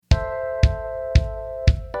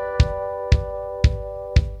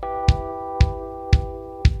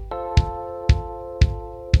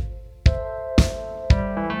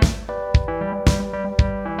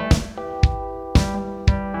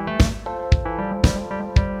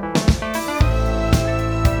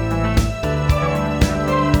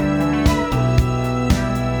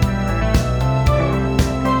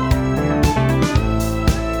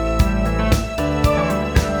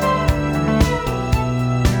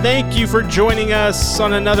Thank you for joining us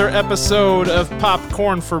on another episode of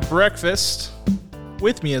Popcorn for Breakfast.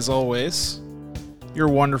 With me, as always, your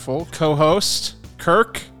wonderful co-host,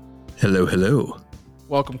 Kirk. Hello, hello.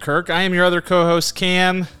 Welcome, Kirk. I am your other co-host,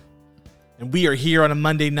 Cam, and we are here on a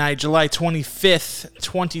Monday night, July 25th,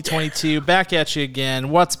 2022. Back at you again.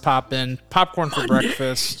 What's poppin'? Popcorn for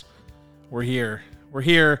Breakfast. We're here,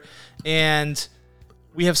 and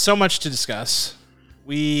we have so much to discuss.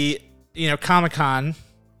 ComicCon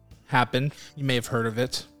happened. You may have heard of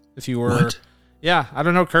it if you were. What? Yeah, I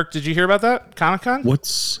don't know, Kirk. Did you hear about that? ComicCon?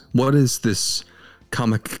 What is this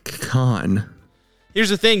ComicCon? Here's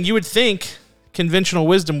the thing. You would think conventional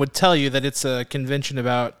wisdom would tell you that it's a convention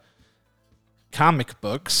about comic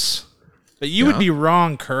books, but you would be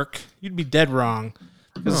wrong, Kirk. You'd be dead wrong.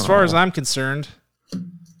 Because as far as I'm concerned,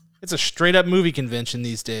 it's a straight up movie convention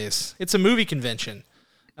these days. It's a movie convention.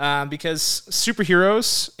 Because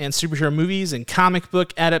superheroes and superhero movies and comic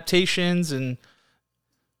book adaptations and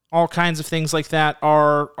all kinds of things like that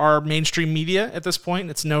are mainstream media at this point.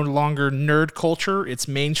 It's no longer nerd culture. It's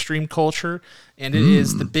mainstream culture, and it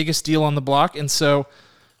is the biggest deal on the block. And so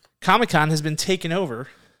Comic-Con has been taken over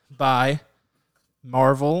by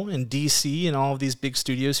Marvel and DC and all of these big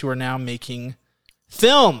studios who are now making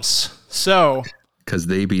films. So, because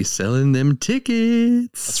they be selling them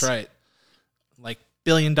tickets. That's right. Like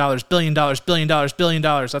 $1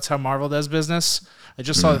 billion. That's how Marvel does business. I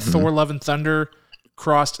just saw that Thor: Love and Thunder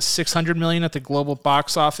crossed $600 million at the global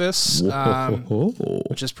box office,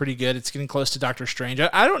 which is pretty good. It's getting close to Doctor Strange.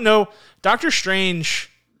 I don't know. Doctor Strange,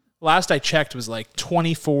 last I checked, was like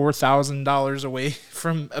 $24,000 away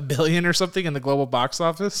from $1 billion or something in the global box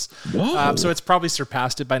office. So it's probably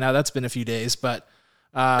surpassed it by now. That's been a few days, but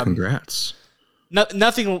congrats.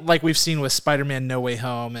 Nothing like we've seen with Spider-Man No Way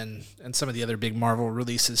Home and some of the other big Marvel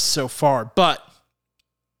releases so far. But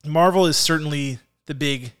Marvel is certainly the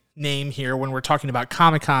big name here when we're talking about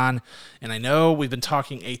Comic-Con. And I know we've been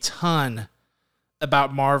talking a ton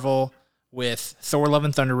about Marvel with Thor: Love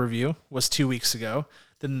and Thunder review was 2 weeks ago.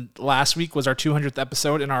 Then last week was our 200th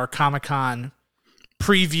episode in our Comic-Con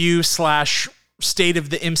preview / state of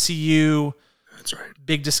the MCU. That's right.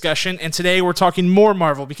 Big discussion. And today we're talking more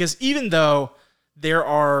Marvel because even though there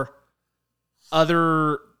are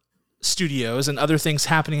other studios and other things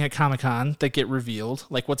happening at Comic-Con that get revealed,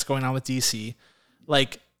 like what's going on with DC.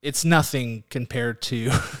 Like, it's nothing compared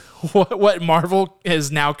to what Marvel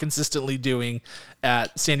is now consistently doing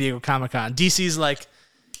at San Diego Comic-Con. DC's like,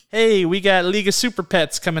 hey, we got League of Super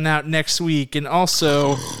Pets coming out next week, and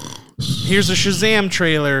also here's a Shazam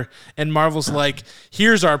trailer. And Marvel's like,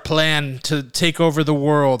 here's our plan to take over the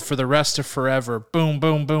world for the rest of forever. Boom,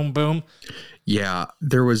 boom, boom, boom. Yeah,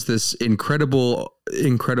 there was this incredible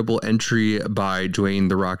entry by Dwayne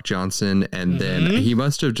 "The Rock" Johnson, and then he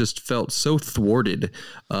must have just felt so thwarted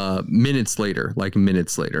minutes later.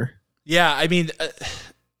 Yeah, I mean,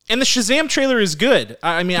 and the Shazam trailer is good.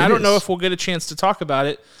 I mean, I don't know if we'll get a chance to talk about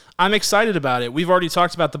it. I'm excited about it. We've already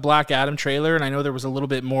talked about the Black Adam trailer, and I know there was a little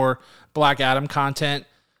bit more Black Adam content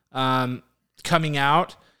coming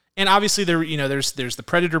out. And obviously, there's the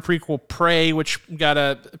Predator prequel, Prey, which got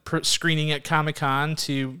a screening at Comic-Con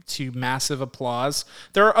to massive applause.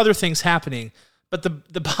 There are other things happening, but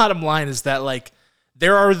the bottom line is that like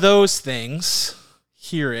there are those things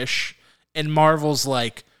here-ish, and Marvel's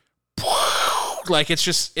like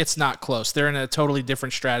it's not close. They're in a totally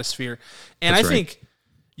different stratosphere, and I think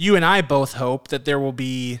you and I both hope that there will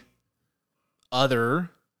be other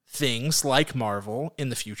things like Marvel in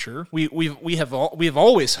the future. We have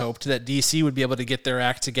always hoped that DC would be able to get their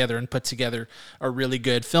act together and put together a really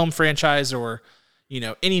good film franchise, or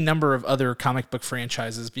any number of other comic book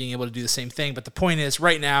franchises being able to do the same thing. But the point is,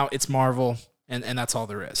 right now it's Marvel, and that's all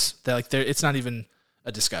there is. It's not even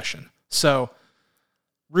a discussion. So,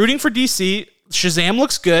 rooting for DC. Shazam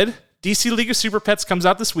looks good. DC League of Super Pets comes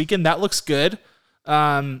out this weekend. That looks good.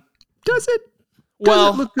 Does it?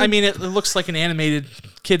 Well, I mean, it looks like an animated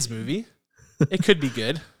kids movie. It could be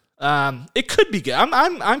good. It could be good.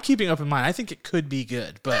 I'm keeping open mind. I think it could be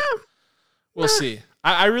good, but we'll see.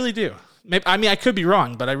 I really do. Maybe, I mean, I could be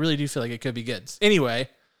wrong, but I really do feel like it could be good. Anyway,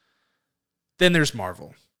 then there's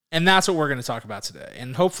Marvel, and that's what we're going to talk about today.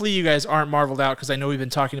 And hopefully, you guys aren't marveled out because I know we've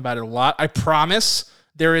been talking about it a lot. I promise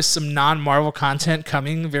there is some non-Marvel content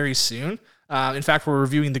coming very soon. In fact, we're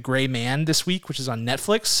reviewing The Gray Man this week, which is on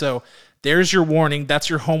Netflix. So there's your warning. That's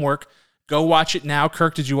your homework. Go watch it now.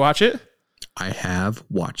 Kirk, did you watch it? I have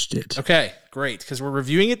watched it. Okay, great. Because we're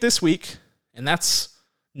reviewing it this week, and that's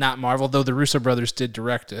not Marvel, though the Russo brothers did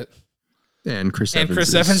direct it. And Chris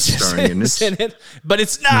Evans is starring in it. But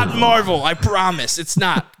it's not Marvel, I promise. It's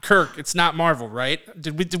not. Kirk, it's not Marvel, right?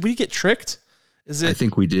 Did we get tricked? Is it? I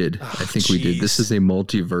think we did. Oh, I think we did. This is a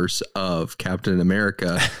multiverse of Captain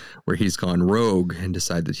America where he's gone rogue and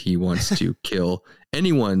decided that he wants to kill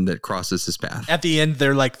anyone that crosses his path. At the end,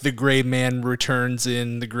 they're like, the gray man returns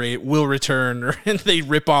in the gray will return, and they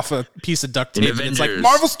rip off a piece of duct tape. And it's like,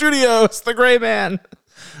 Marvel Studios, the gray man.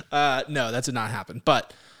 No, that did not happen.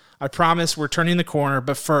 But I promise we're turning the corner.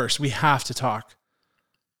 But first, we have to talk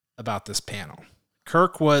about this panel.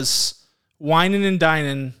 Kirk was whining and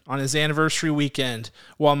dining on his anniversary weekend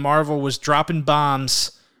while Marvel was dropping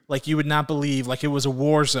bombs like you would not believe, like it was a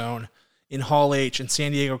war zone in Hall H in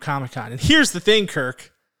San Diego Comic-Con. And here's the thing,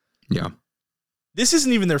 Kirk. Yeah. This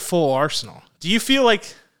isn't even their full arsenal. Do you feel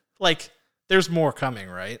like there's more coming,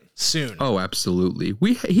 right? Soon. Oh, absolutely.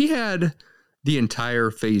 He had the entire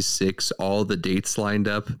Phase 6, all the dates lined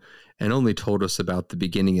up, and only told us about the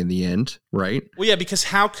beginning and the end, right? Well, yeah, because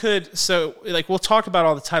we'll talk about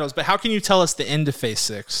all the titles, but how can you tell us the end of Phase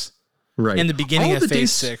 6? Right. And the beginning of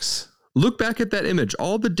Phase 6? Look back at that image.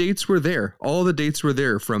 All the dates were there. All the dates were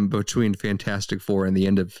there from between Fantastic Four and the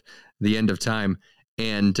end of time.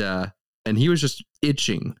 And he was just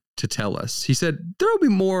itching to tell us. He said, there'll be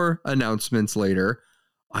more announcements later.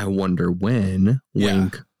 I wonder when. Yeah.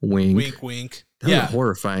 Wink, wink. Wink, wink. That's a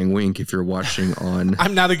horrifying wink if you're watching on.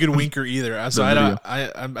 I'm not a good winker either, so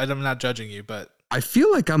I'm not judging you, but I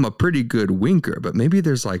feel like I'm a pretty good winker, but maybe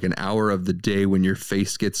there's like an hour of the day when your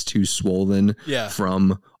face gets too swollen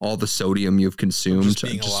from all the sodium you've consumed.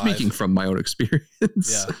 Just speaking from my own experience.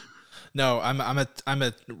 Yeah. No, I'm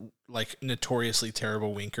a like notoriously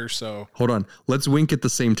terrible winker. So hold on, let's wink at the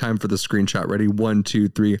same time for the screenshot. Ready? 1, 2,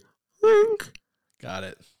 3. Wink. Got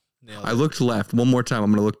it. I looked left. One more time.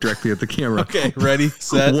 I'm going to look directly at the camera. Okay, ready,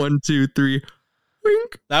 set. 1, 2, 3.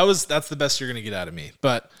 Wink. That's the best you're going to get out of me.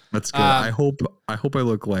 But that's good. I hope I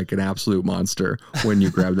look like an absolute monster when you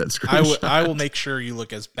grab that screenshot. I will make sure you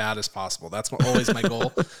look as bad as possible. That's always my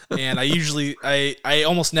goal. And I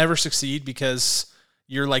almost never succeed because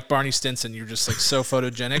you're like Barney Stinson. You're just like so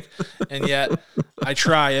photogenic, and yet I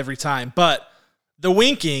try every time. But the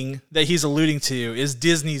winking that he's alluding to is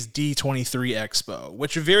Disney's D23 Expo,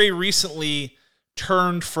 which very recently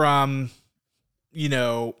turned from,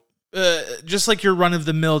 just like your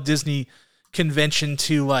run-of-the-mill Disney convention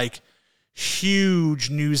to like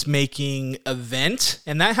huge news-making event.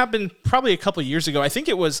 And that happened probably a couple of years ago. I think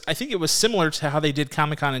it was similar to how they did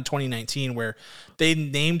Comic-Con in 2019, where they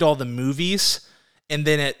named all the movies, and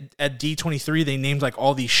then at D23 they named like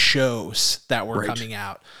all these shows that were coming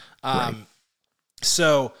out.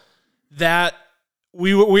 So that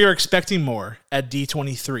we are expecting more at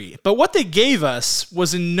D23. But what they gave us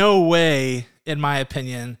was in no way, in my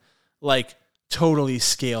opinion, like totally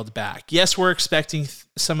scaled back. Yes, we're expecting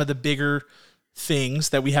some of the bigger things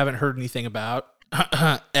that we haven't heard anything about.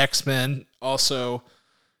 X-Men, also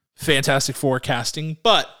Fantastic Four casting.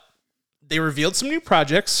 But they revealed some new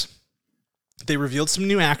projects. They revealed some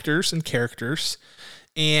new actors and characters.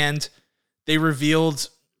 And they revealed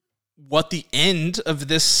what the end of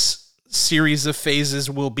this series of phases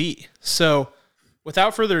will be. So,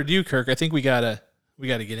 without further ado, Kirk, I think we gotta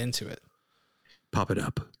get into it. Pop it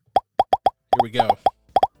up. Here we go.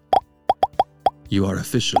 You are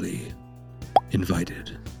officially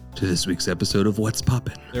invited to this week's episode of What's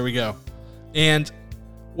Poppin'. There we go. And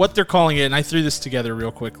what they're calling it, and I threw this together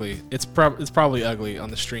real quickly. It's probably ugly on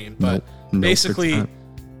the stream, but basically,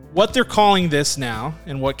 what they're calling this now,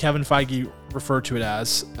 and what Kevin Feige referred to it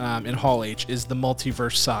as in Hall H, is the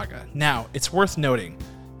Multiverse Saga. Now, it's worth noting,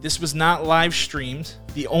 this was not live streamed.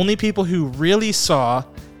 The only people who really saw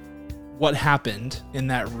what happened in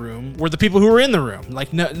that room were the people who were in the room.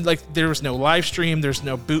 Like there was no live stream, there's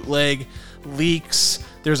no bootleg leaks.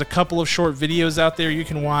 There's a couple of short videos out there you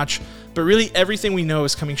can watch, but really everything we know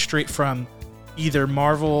is coming straight from either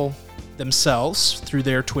Marvel themselves through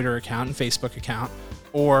their Twitter account and Facebook account,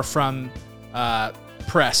 or from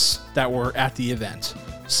press that were at the event.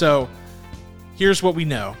 So here's what we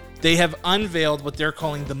know. They have unveiled what they're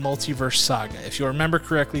calling the Multiverse Saga. If you remember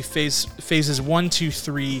correctly, phases 1, 2,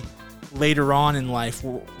 3 later on in life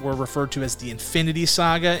were referred to as the Infinity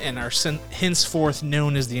Saga and are henceforth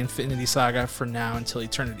known as the Infinity Saga from now until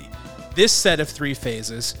eternity. This set of 3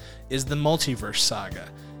 phases is the Multiverse Saga,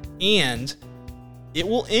 and it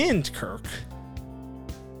will end, Kirk,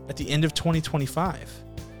 at the end of 2025,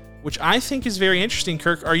 which I think is very interesting.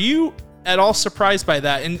 Kirk, are you at all surprised by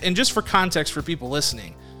that? And just for context for people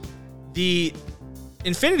listening, the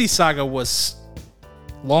Infinity Saga was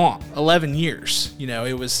long, 11 years.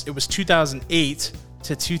 It was 2008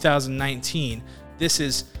 to 2019. This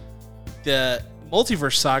is the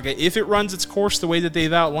Multiverse Saga. If it runs its course the way that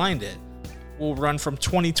they've outlined it, will run from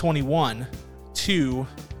 2021 to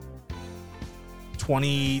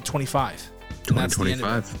 2025.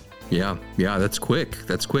 2025. Yeah, that's quick.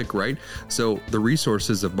 That's quick, right? So the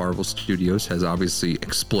resources of Marvel Studios has obviously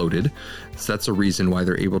exploded. So that's a reason why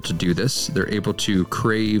they're able to do this. They're able to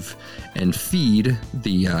crave and feed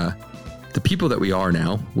the people that we are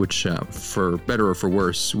now, which for better or for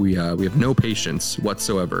worse, we have no patience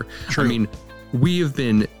whatsoever. True. I mean, we have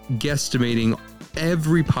been guesstimating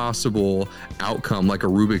every possible outcome, like a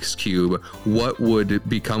Rubik's Cube. What would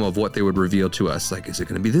become of what they would reveal to us? Like, is it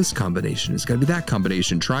going to be this combination? Is it going to be that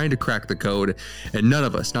combination? Trying to crack the code, and none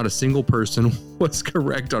of us, not a single person, was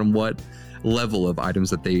correct on what level of items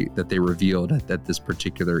that they revealed at this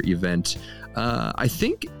particular event. I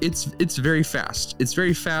think it's very fast. It's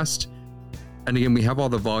very fast, and again, we have all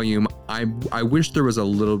the volume. I wish there was a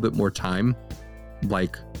little bit more time.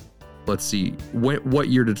 Like, let's see, what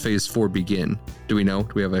year did Phase 4 begin? Do we know?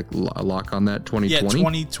 Do we have a lock on that? 2020? Yeah,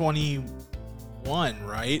 2021,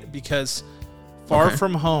 right? Because Far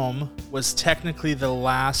From Home was technically the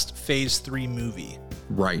last Phase 3 movie.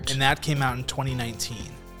 Right. And that came out in 2019.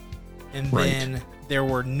 And then there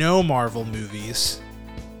were no Marvel movies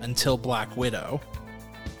until Black Widow,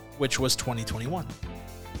 which was 2021.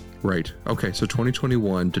 Right. Okay, so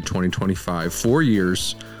 2021 to 2025, 4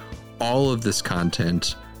 years, all of this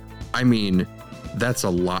content. I mean, that's a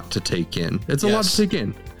lot to take in. It's a lot to take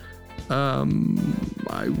in.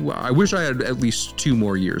 I wish I had at least 2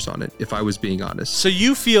 more years on it, if I was being honest. So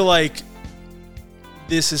you feel like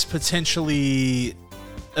this is potentially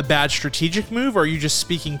a bad strategic move, or are you just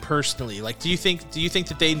speaking personally? Like, do you think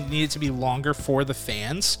that they need it to be longer for the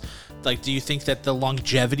fans? Like, do you think that the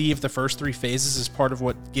longevity of the first 3 phases is part of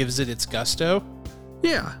what gives it its gusto?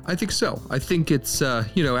 Yeah, I think so. I think it's,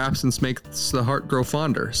 absence makes the heart grow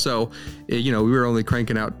fonder. So, we were only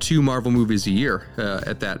cranking out 2 Marvel movies a year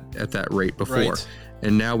at that rate before. Right.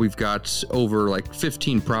 And now we've got over like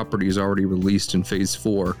 15 properties already released in Phase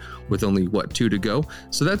 4 with only, 2 to go.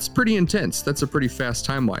 So that's pretty intense. That's a pretty fast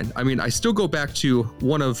timeline. I mean, I still go back to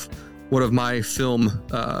one of my film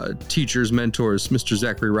teachers, mentors, Mr.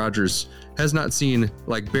 Zachary Rogers, has not seen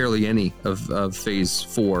like barely any of Phase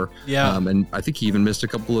 4. Yeah. And I think he even missed a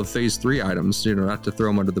couple of Phase 3 items, not to throw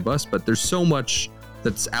him under the bus, but there's so much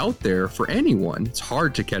that's out there for anyone. It's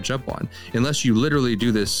hard to catch up on unless you literally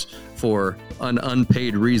do this for an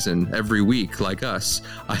unpaid reason every week like us.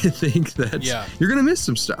 I think that you're going to miss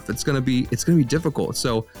some stuff. It's going to be difficult.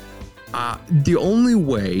 So the only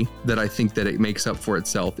way that I think that it makes up for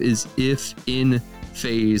itself is if in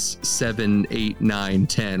Phase 7, 8, 9,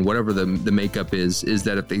 10, whatever the makeup is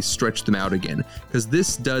that if they stretch them out again, because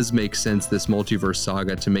this does make sense, this multiverse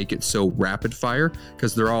saga, to make it so rapid fire,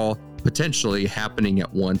 because they're all potentially happening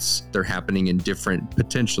at once. They're happening in different,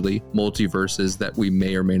 potentially, multiverses that we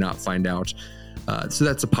may or may not find out. So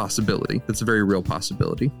that's a possibility. That's a very real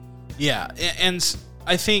possibility. Yeah, and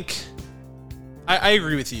I think I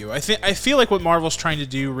agree with you. I feel like what Marvel's trying to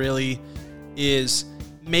do really is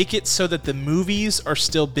make it so that the movies are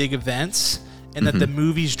still big events and that the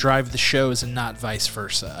movies drive the shows and not vice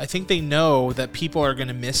versa. I think they know that people are going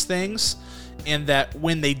to miss things, and that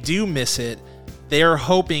when they do miss it, they are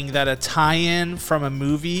hoping that a tie-in from a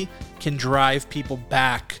movie can drive people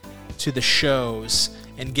back to the shows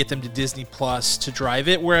and get them to Disney Plus to drive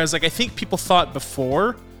it. Whereas, like, I think people thought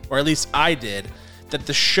before, or at least I did, that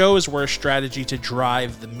the shows were a strategy to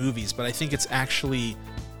drive the movies, but I think it's actually,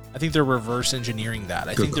 I think they're reverse engineering that.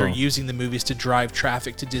 I think they're using the movies to drive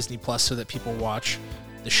traffic to Disney Plus so that people watch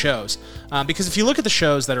the shows. Because if you look at the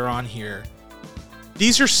shows that are on here,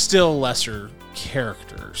 these are still lesser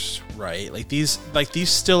characters, right? Like these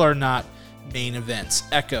still are not main events.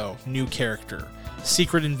 Echo, new character.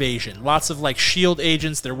 Secret Invasion, lots of like SHIELD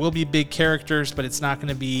agents. There will be big characters, but it's not going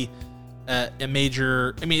to be a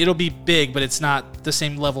major. I mean, it'll be big, but it's not the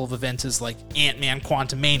same level of event as like Ant-Man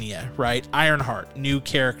Quantumania, right? Ironheart, new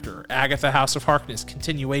character. Agatha House of Harkness,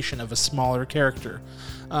 continuation of a smaller character.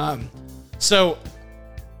 So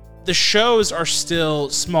the shows are still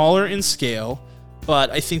smaller in scale, but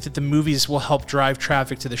I think that the movies will help drive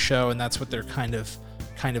traffic to the show, and that's what they're kind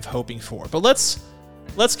of hoping for. But let's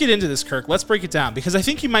get into this, Kirk. Let's break it down, because I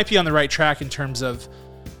think you might be on the right track in terms of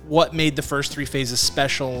what made the first 3 phases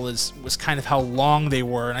special was kind of how long they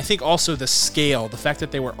were, and I think also the scale, the fact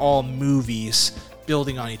that they were all movies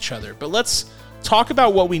building on each other. But let's talk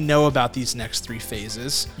about what we know about these next 3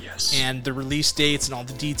 phases, and the release dates and all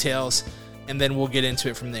the details, and then we'll get into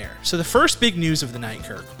it from there. So the first big news of the night,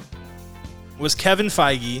 Kirk, was Kevin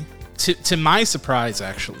Feige, to my surprise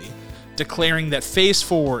actually, declaring that Phase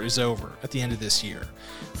 4 is over at the end of this year.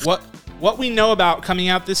 What we know about coming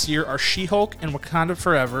out this year are She-Hulk and Wakanda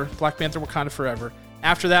Forever, Black Panther Wakanda Forever.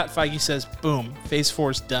 After that, Feige says, boom, Phase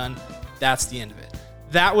 4 is done. That's the end of it.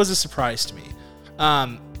 that was a surprise to me.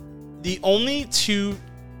 The only two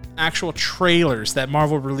actual trailers that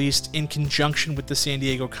Marvel released in conjunction with the San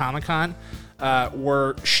Diego Comic-Con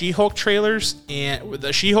were She-Hulk trailers, and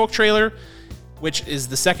the She-Hulk trailer, which is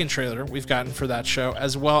the second trailer we've gotten for that show,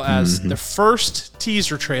 as well as the first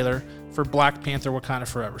teaser trailer for Black Panther Wakanda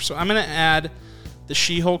Forever. So I'm going to add the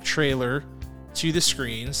She-Hulk trailer to the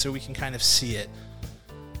screen so we can kind of see it.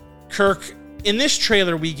 Kirk, in this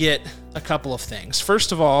trailer, we get a couple of things.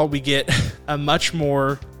 First of all, we get a much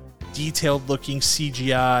more detailed-looking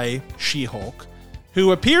CGI She-Hulk,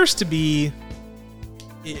 who appears to be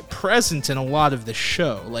present in a lot of the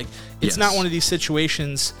show. Like, it's not one of these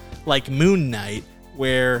situations like Moon Knight,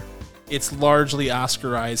 where it's largely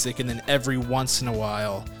Oscar Isaac, and then every once in a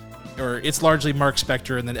while, or it's largely Mark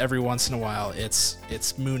Spector, and then every once in a while,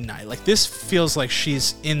 it's Moon Knight. Like, this feels like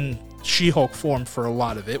she's in She-Hulk form for a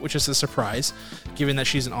lot of it, which is a surprise, given that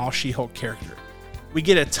she's an all She-Hulk character. We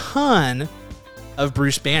get a ton of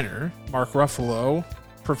Bruce Banner, Mark Ruffalo,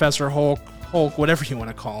 Professor Hulk, whatever you want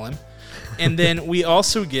to call him. And then we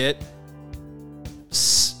also get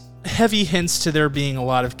heavy hints to there being a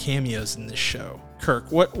lot of cameos in this show.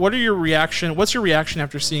 Kirk, what's your reaction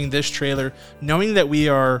after seeing this trailer, knowing that we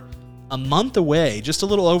are a month away, just a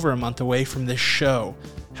little over a month away from this show?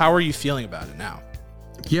 How are you feeling about it now?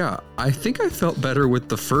 Yeah, I think I felt better with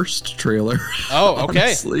the first trailer. Oh, okay.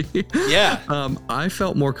 Honestly. Yeah. I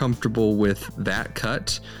felt more comfortable with that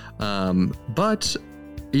cut. But,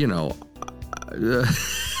 you know,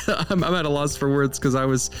 I'm at a loss for words, because I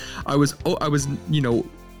was, you know,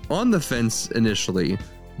 on the fence initially,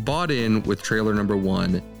 bought in with trailer number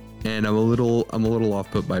 1, and I'm a little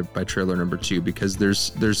off put by trailer number 2, because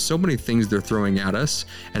there's so many things they're throwing at us.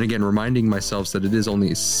 And again, reminding myself that it is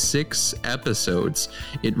only 6 episodes,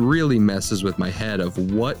 it really messes with my head of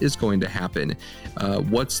what is going to happen.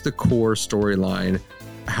 What's the core storyline?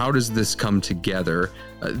 How does this come together?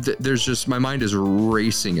 There's just, my mind is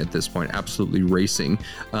racing at this point, absolutely racing.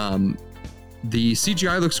 The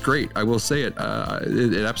CGI looks great. I will say it.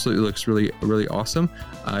 It absolutely looks really, really awesome.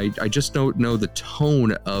 I just don't know, the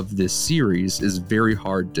tone of this series is very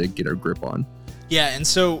hard to get a grip on. Yeah, and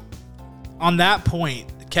so on that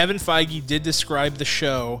point, Kevin Feige did describe the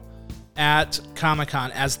show at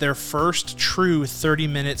Comic-Con as their first true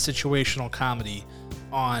 30-minute situational comedy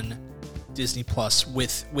on Disney Plus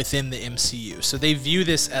within the MCU. So they view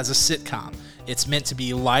this as a sitcom. It's meant to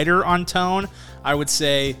be lighter on tone. I would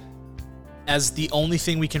say, as the only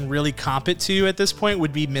thing we can really comp it to at this point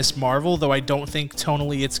would be Miss Marvel, though I don't think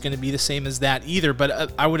tonally it's going to be the same as that either.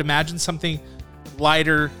 But I would imagine something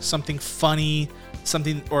lighter, something funny,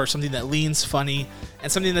 something that leans funny,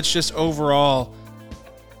 and something that's just overall,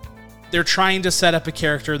 they're trying to set up a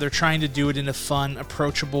character. They're trying to do it in a fun,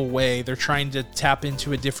 approachable way. They're trying to tap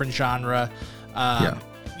into a different genre.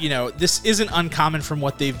 You know, this isn't uncommon from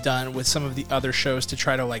what they've done with some of the other shows to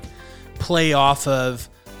try to like play off of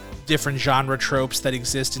different genre tropes that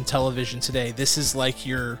exist in television today. This is like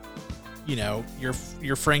your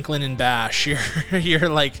Franklin and Bash, your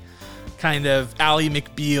like kind of Ally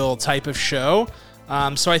McBeal type of show.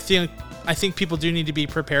 So I think people do need to be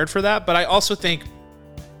prepared for that, but I also think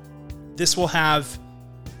this will have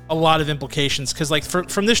a lot of implications, because like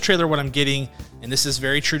from this trailer, what I'm getting, and this is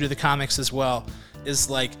very true to the comics as well, is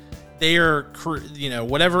like they are,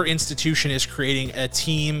 whatever institution is creating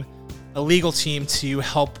a legal team to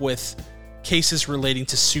help with cases relating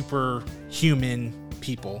to superhuman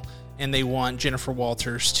people, and they want Jennifer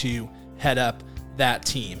Walters to head up that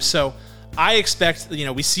team. So I expect,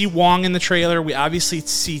 we see Wong in the trailer. We obviously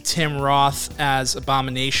see Tim Roth as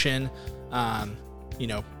Abomination,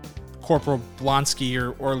 Corporal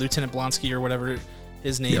Blonsky or Lieutenant Blonsky or whatever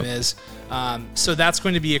his name is. So that's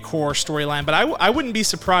going to be a core storyline, but I wouldn't be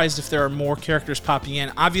surprised if there are more characters popping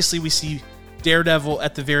in. Obviously, we see Daredevil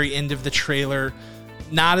at the very end of the trailer.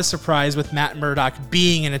 Not a surprise with Matt Murdock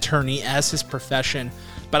being an attorney as his profession,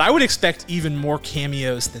 but I would expect even more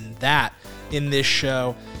cameos than that in this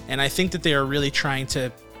show. And I think that they are really trying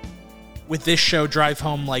to, with this show, drive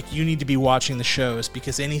home like you need to be watching the shows,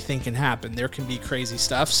 because anything can happen. There can be crazy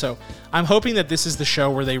stuff. So I'm hoping that this is the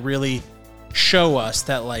show where they really show us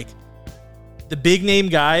that like the big name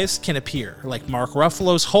guys can appear. Like Mark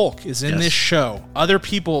Ruffalo's Hulk is in this show. Other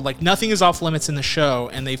people, like nothing is off limits in the show,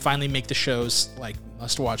 and they finally make the shows like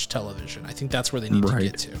must-watch television. I think that's where they need to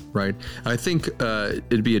get to. Right. I think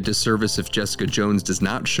it'd be a disservice if Jessica Jones does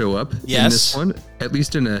not show up in this one. At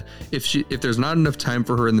least if there's not enough time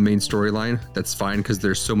for her in the main storyline, that's fine because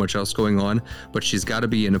there's so much else going on. But she's got to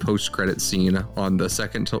be in a post-credit scene on the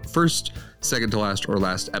second to last or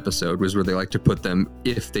last episode, was where they like to put them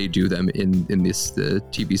if they do them in the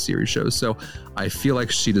TV series shows. So I feel like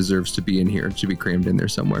she deserves to be in here, to be crammed in there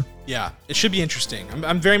somewhere. Yeah, it should be interesting.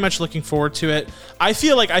 I'm very much looking forward to it. I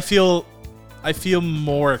feel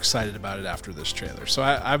more excited about it after this trailer. So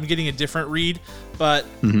I'm getting a different read, but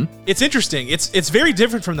it's interesting. It's very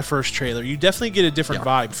different from the first trailer. You definitely get a different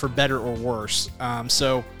vibe, for better or worse.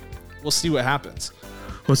 So we'll see what happens.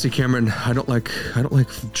 Well, see, Cameron, I don't like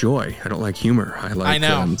joy. I don't like humor. I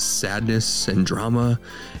like sadness and drama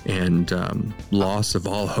and loss of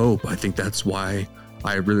all hope. I think that's why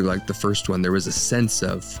I really liked the first one. There was a sense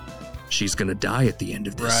of she's going to die at the end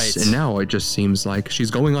of this. Right. And now it just seems like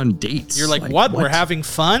she's going on dates. You're like, what? We're having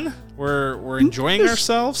fun? We're enjoying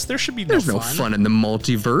ourselves? There should be no fun. There's no fun in the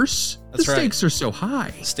multiverse. The stakes are so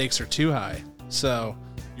high. The stakes are too high. So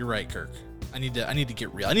you're right, Kirk. I need to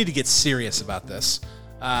get real. I need to get serious about this.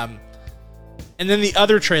 And then the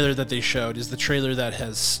other trailer that they showed is the trailer that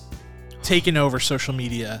has taken over social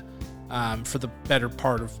media for the better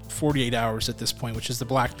part of 48 hours at this point, which is the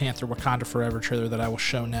Black Panther Wakanda Forever trailer that I will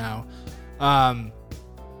show now.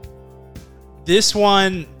 This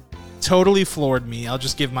one totally floored me. I'll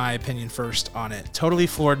just give my opinion first on it. Totally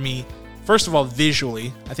floored me. First of all,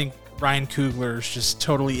 visually, I think Ryan Coogler is just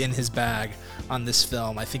totally in his bag on this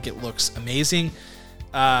film. I think it looks amazing.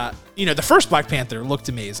 The first Black Panther looked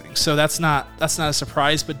amazing, so that's not a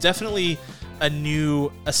surprise, but definitely a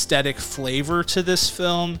new aesthetic flavor to this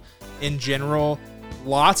film in general.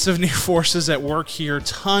 Lots of new forces at work here,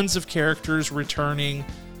 tons of characters returning.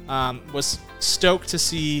 Was stoked to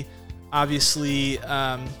see, obviously,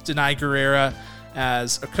 Denai Guerrera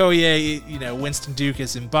as Okoye, Winston Duke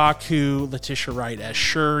as M'Baku, Letitia Wright as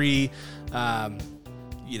Shuri,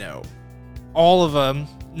 all of them,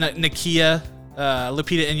 Nakia,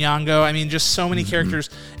 Lupita Nyong'o. I mean, just so many characters,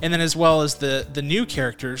 and then as well as the new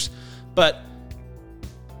characters. But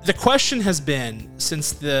the question has been,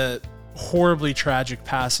 since the horribly tragic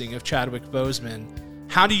passing of Chadwick Boseman,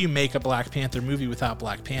 how do you make a Black Panther movie without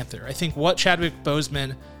Black Panther? I think what Chadwick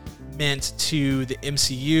Boseman meant to the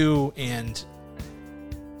MCU and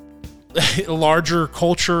larger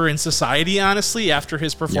culture and society, honestly, after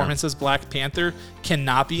his performance as Black Panther,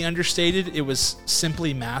 cannot be understated. It was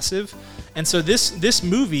simply massive. And so this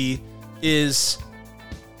movie is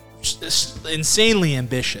insanely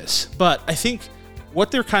ambitious. But I think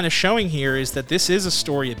what they're kind of showing here is that this is a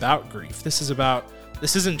story about grief. This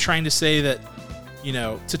isn't trying to say that,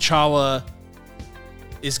 T'Challa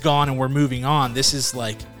is gone and we're moving on. This is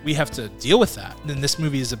like, we have to deal with that. And this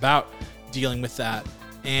movie is about dealing with that.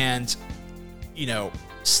 And,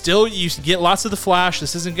 still you get lots of the Flash.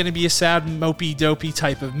 This isn't going to be a sad, mopey, dopey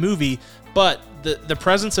type of movie, but the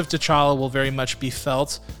presence of T'Challa will very much be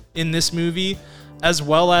felt in this movie, as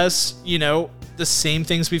well as, the same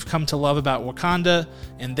things we've come to love about Wakanda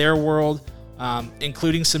and their world,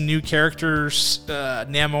 including some new characters,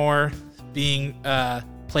 Namor being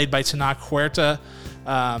played by Tenoch Huerta,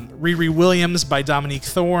 Riri Williams by Dominique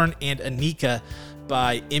Thorne, and Anika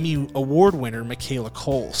by Emmy Award winner Michaela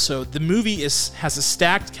Cole. So the movie has a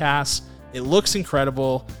stacked cast. It looks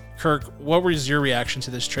incredible. Kirk, what was your reaction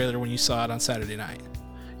to this trailer when you saw it on Saturday night?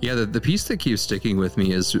 Yeah, the piece that keeps sticking with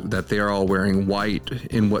me is that they are all wearing white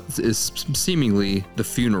in what is seemingly the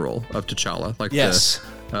funeral of T'Challa.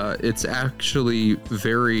 It's actually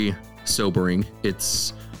very sobering.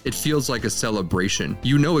 It feels like a celebration.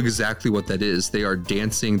 You know exactly what that is. They are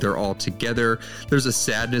dancing. They're all together. There's a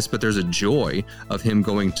sadness, but there's a joy of him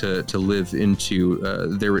going to live into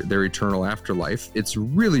their eternal afterlife. It's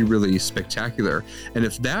really, really spectacular. And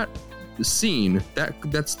if that scene,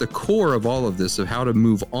 that's the core of all of this, of how to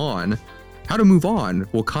move on,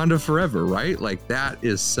 Wakanda forever, right? Like, that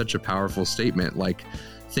is such a powerful statement. Like,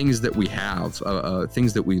 things that we have,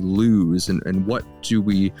 things that we lose, and what do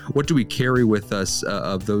we carry with us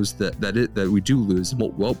of those that we do lose, and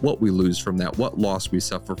what we lose from that, what loss we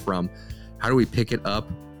suffer from. How do we pick it up,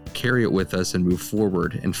 carry it with us, and move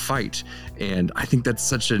forward and fight? And I think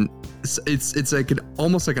that's it's like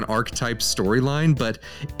almost like an archetype storyline, but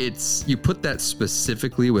you put that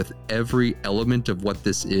specifically with every element of what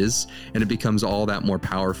this is, and it becomes all that more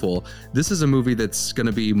powerful. This is a movie that's going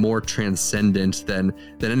to be more transcendent than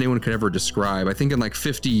anyone could ever describe. I think in like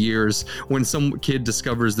 50 years, when some kid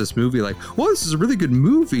discovers this movie, like, well, this is a really good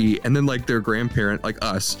movie, and then like their grandparent, like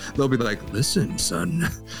us, they'll be like, listen, son,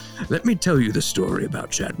 let me tell you the story about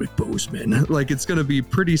Chadwick Chadwick Boseman. Like, it's going to be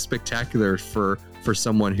pretty spectacular for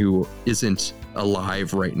someone who isn't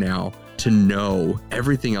alive right now to know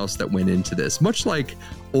everything else that went into this, much like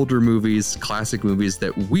older movies, classic movies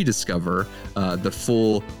that we discover the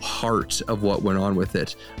full heart of what went on with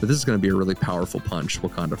it. But this is going to be a really powerful punch,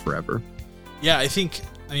 Wakanda Forever. Yeah,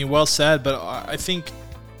 I mean, well said, but I think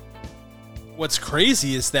what's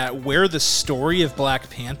crazy is that where the story of Black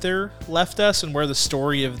Panther left us and where the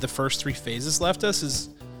story of the first 3 phases left us is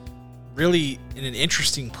really in an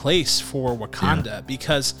interesting place for Wakanda,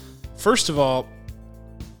 because first of all,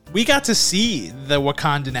 we got to see the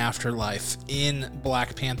Wakandan afterlife in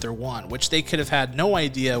Black Panther 1, which they could have had no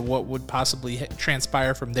idea what would possibly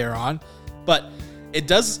transpire from there on. But it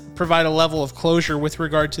does provide a level of closure with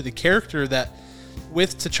regard to the character that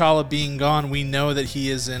with T'Challa being gone, we know that he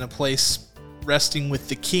is in a place resting with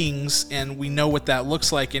the kings, and we know what that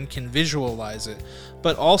looks like and can visualize it.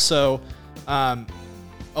 But also, a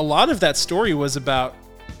lot of that story was about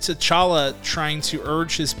T'Challa trying to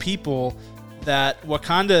urge his people that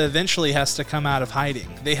Wakanda eventually has to come out of hiding.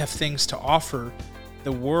 They have things to offer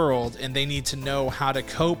the world, and they need to know how to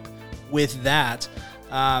cope with that.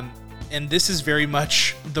 And this is very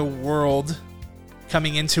much the world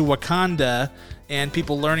coming into Wakanda and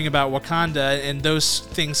people learning about Wakanda and those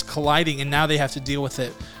things colliding, and now they have to deal with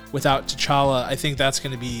it without T'Challa. I think that's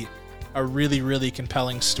going to be a really, really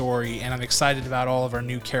compelling story, and I'm excited about all of our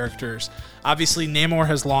new characters. Obviously, Namor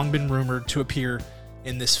has long been rumored to appear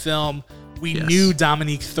in this film. We knew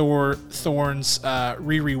Dominique Thorne's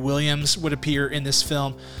Riri Williams would appear in this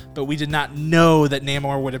film, but we did not know that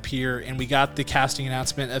Namor would appear, and we got the casting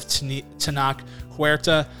announcement of Tenoch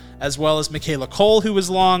Huerta, as well as Michaela Cole, who was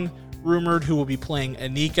long rumored, who will be playing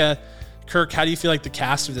Anika. Kirk, how do you feel like the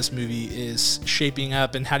cast of this movie is shaping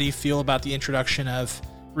up, and how do you feel about the introduction of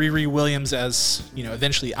Riri Williams as,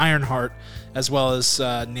 eventually Ironheart, as well as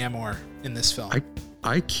Namor in this film?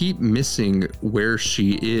 I keep missing where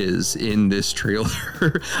she is in this trailer.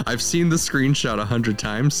 I've seen the screenshot 100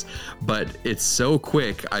 times, but it's so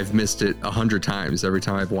quick. I've missed it 100 times every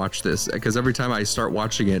time I've watched this, because every time I start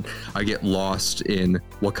watching it, I get lost in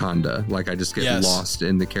Wakanda. Like, I just get lost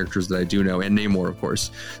in the characters that I do know, and Namor, of course.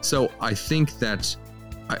 So I think that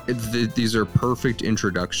these are perfect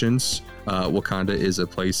introductions. Wakanda is a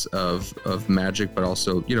place of magic, but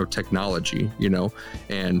also, technology,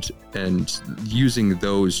 and using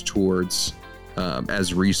those towards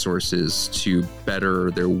as resources to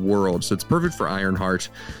better their world. So it's perfect for Ironheart,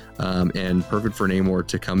 and perfect for Namor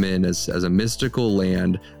to come in as a mystical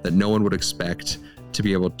land that no one would expect, to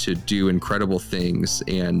be able to do incredible things,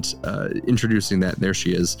 and introducing that, and there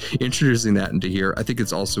she is, introducing that into here. I think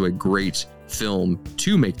it's also a great film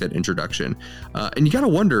to make that introduction. And you got to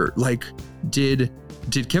wonder, like, did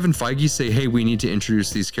Kevin Feige say, hey, we need to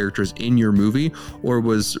introduce these characters in your movie? Or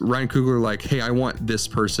was Ryan Coogler like, hey, I want this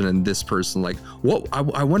person and this person? Like, what?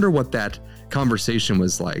 I wonder what that conversation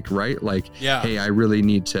was like, right? Like, hey, I really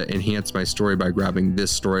need to enhance my story by grabbing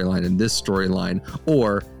this storyline and this storyline,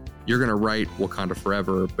 or you're going to write Wakanda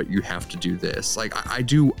Forever, but you have to do this. Like, I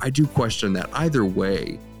do question that. Either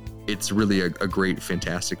way, it's really a great,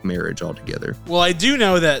 fantastic marriage altogether. Well, I do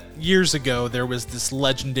know that years ago, there was this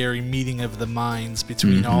legendary meeting of the minds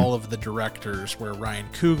between all of the directors, where Ryan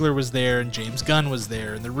Coogler was there and James Gunn was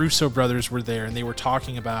there and the Russo brothers were there, and they were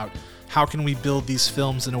talking about how can we build these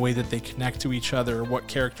films in a way that they connect to each other? What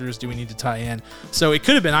characters do we need to tie in? So it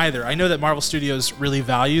could have been either. I know that Marvel Studios really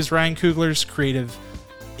values Ryan Coogler's creative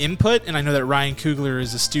input, and I know that Ryan Coogler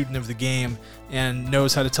is a student of the game and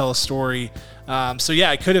knows how to tell a story. So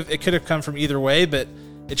yeah, it could have come from either way, but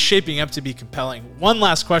it's shaping up to be compelling. One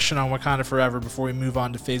last question on Wakanda Forever before we move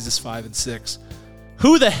on to phases 5 and 6.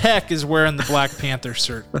 Who the heck is wearing the Black Panther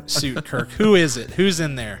suit, Kirk? Who is it? Who's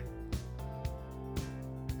in there?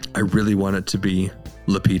 I really want it to be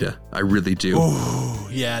Lupita. I really do. Oh,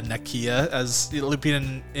 yeah, Nakia as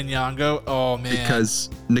Lupita Nyong'o. Oh, man. Because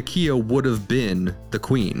Nakia would have been the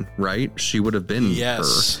queen, right? She would have been her.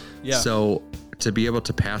 Yeah. So to be able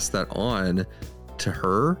to pass that on to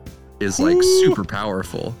her is like super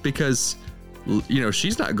powerful, because,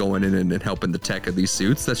 she's not going in and helping the tech of these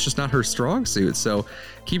suits. That's just not her strong suit. So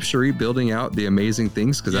keep Shuri building out the amazing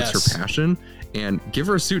things, because that's her passion. And give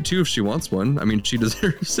her a suit too if she wants one. I mean, she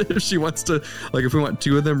deserves it if she wants to. Like, if we want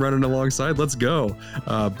 2 of them running alongside, let's go.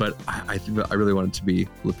 But I really want it to be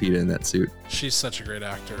Lupita in that suit. She's such a great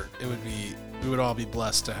actor. We would all be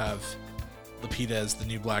blessed to have Lupita as the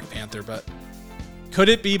new Black Panther. But could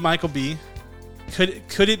it be Michael B?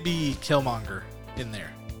 Could it be Killmonger in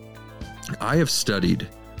there? I have studied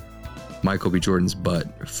Michael B. Jordan's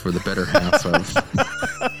butt for the better half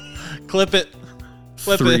of clip it.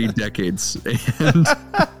 3 decades. And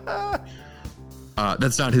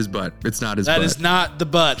that's not his butt. It's not his butt. That is not the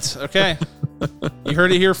butt. Okay. You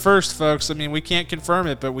heard it here first, folks. I mean, we can't confirm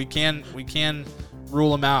it, but we can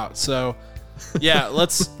rule him out. So, yeah,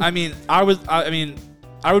 I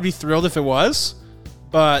would be thrilled if it was,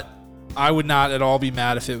 but I would not at all be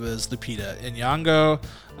mad if it was Lupita Nyong'o.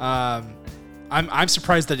 I'm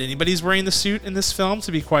surprised that anybody's wearing the suit in this film,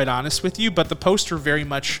 to be quite honest with you, but the poster very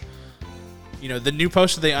much, the new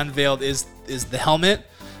poster they unveiled is the helmet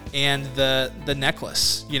and the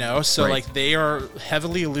necklace, so right. Like they are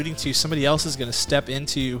heavily alluding to somebody else is going to step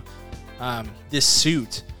into this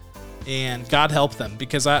suit, and God help them,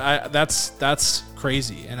 because that's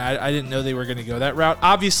crazy, and I didn't know they were going to go that route.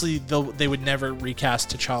 Obviously, they would never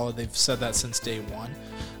recast T'Challa. They've said that since day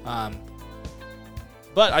one.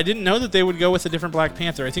 But I didn't know that they would go with a different Black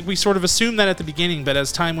Panther. I think we sort of assumed that at the beginning, but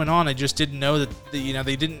as time went on, I just didn't know that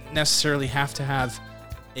they didn't necessarily have to have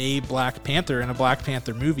a Black Panther in a Black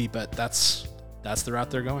Panther movie, but that's the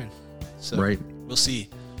route they're going. So right. We'll see.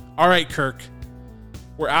 All right, Kirk.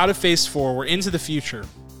 We're out of Phase 4. We're into the future.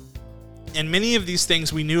 And many of these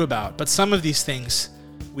things we knew about, but some of these things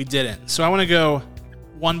we didn't. So I want to go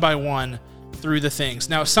one by one through the things.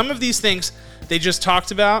 Now, some of these things they just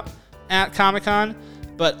talked about at ComicCon,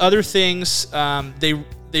 but other things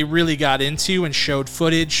they really got into and showed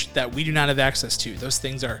footage that we do not have access to. Those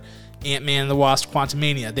things are Ant-Man and the Wasp: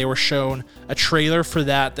 Quantumania. They were shown a trailer for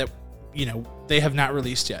that they have not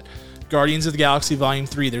released yet. Guardians of the Galaxy Volume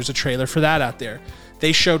 3, there's a trailer for that out there.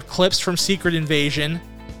 They showed clips from Secret Invasion.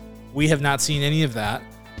 We have not seen any of that.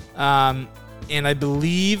 And I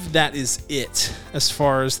believe that is it as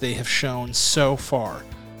far as they have shown so far.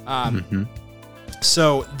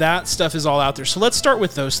 So that stuff is all out there. So let's start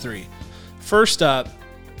with those three. First up,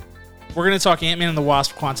 we're going to talk Ant-Man and the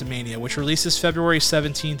Wasp: Quantumania, which releases February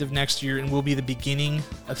 17th of next year and will be the beginning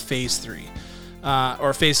of Phase 3,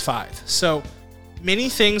 or Phase 5. So many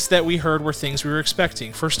things that we heard were things we were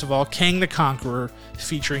expecting. First of all, Kang the Conqueror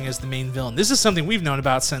featuring as the main villain. This is something we've known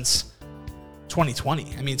about since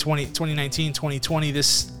 2020. I mean, 2019, 2020,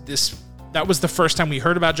 that was the first time we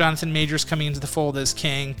heard about Jonathan Majors coming into the fold as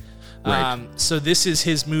Kang. Right. So this is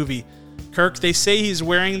his movie. Kirk, they say he's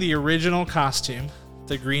wearing the original costume,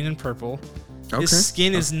 the green and purple. Okay. His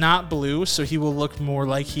skin is not blue, so he will look more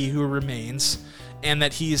like He Who Remains, and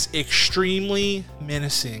that he is extremely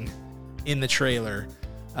menacing in the trailer.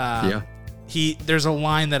 There's a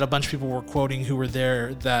line that a bunch of people were quoting who were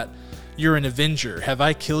there, that you're an Avenger. Have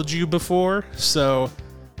I killed you before? So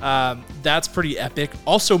that's pretty epic.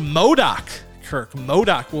 Also, MODOK, Kirk.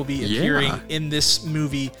 MODOK will be appearing in this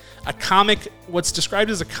movie. What's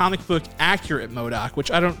described as a comic book accurate MODOK,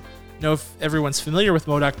 which I don't know if everyone's familiar with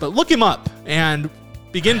MODOK, but look him up and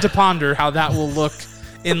begin to ponder how that will look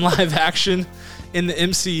in live action in the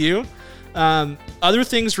MCU. Other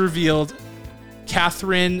things revealed: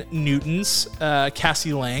 Catherine Newton's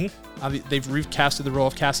Cassie Lang. They've recasted the role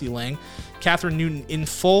of Cassie Lang. Catherine Newton in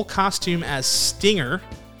full costume as Stinger,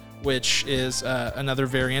 which is another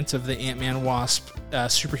variant of the Ant-Man Wasp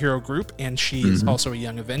superhero group, and she is also a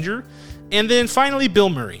young Avenger. And then finally, Bill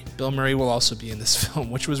Murray. Bill Murray will also be in this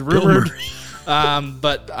film, which was rumored,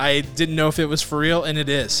 but I didn't know if it was for real, and it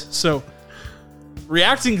is. So,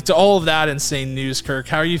 reacting to all of that insane news, Kirk,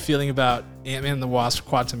 how are you feeling about Ant-Man and the Wasp: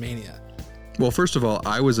 Quantumania? Well, first of all,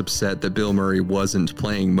 I was upset that Bill Murray wasn't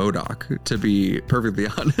playing MODOK, to be perfectly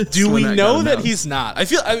honest. Do we know that he's not?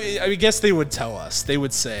 I guess they would tell us. They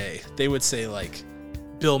would say like,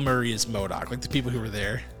 Bill Murray is MODOK, like the people who were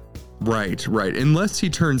there. Right. Unless he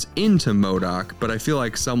turns into MODOK, but I feel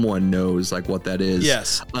like someone knows like what that is.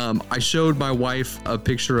 Yes. I showed my wife a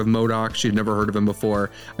picture of MODOK. She'd never heard of him before.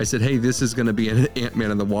 I said, hey, this is going to be an Ant-Man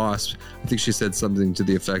and the Wasp. I think she said something to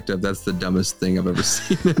the effect of, that's the dumbest thing I've ever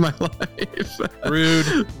seen in my life.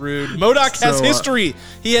 Rude. MODOK has history.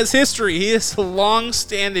 He has history. He is a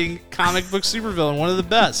long-standing comic book supervillain, one of the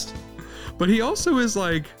best. But he also is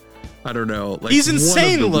like, I don't know. Like, he's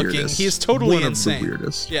insane looking. He is totally insane. One of the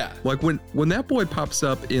weirdest. Yeah. Like when that boy pops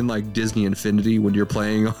up in like Disney Infinity when you're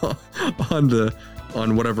playing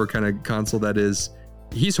on whatever kind of console that is,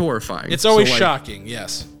 he's horrifying. It's always shocking.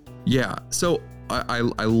 Yes. Yeah. So I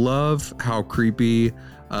love how creepy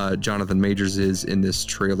Jonathan Majors is in this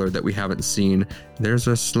trailer that we haven't seen. There's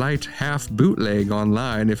a slight half bootleg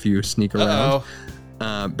online if you sneak around.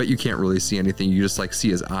 But you can't really see anything. You just like see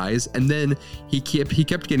his eyes. And then he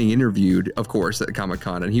kept getting interviewed, of course, at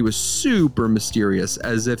ComicCon, and he was super mysterious,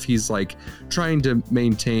 as if he's like trying to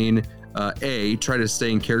maintain try to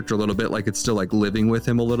stay in character a little bit, like it's still like living with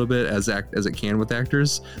him a little bit as it can with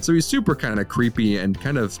actors. So he's super kind of creepy and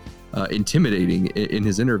kind of intimidating in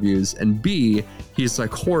his interviews, and B, he's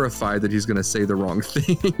like horrified that he's going to say the wrong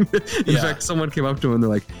thing. In fact, someone came up to him and they're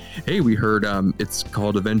like, hey, we heard it's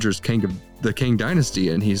called Avengers the Kang Dynasty,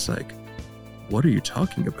 and he's like, what are you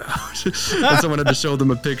talking about? And someone had to show them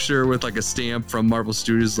a picture with like a stamp from Marvel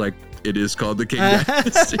Studios, like, it is called the Kang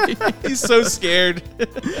Dynasty. He's so scared.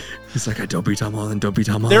 He's like, don't be Tom Holland, don't be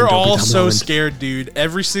Tom Holland. They're all so scared, dude.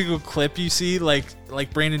 Every single clip you see, like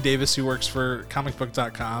Brandon Davis, who works for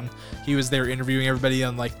comicbook.com, he was there interviewing everybody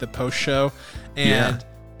on like the post show, and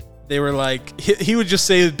they were like, he would just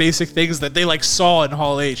say basic things that they like saw in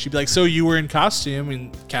Hall H. He'd be like, so you were in costume?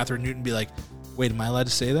 And Catherine Newton would be like, wait, am I allowed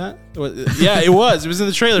to say that? Yeah, it was. It was in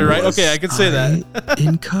the trailer, right? Okay, I could say that.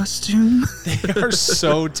 In costume? They are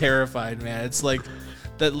so terrified, man. It's like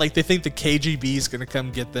that. Like they think the KGB is gonna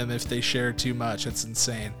come get them if they share too much. It's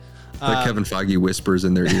insane. Like Kevin Feige whispers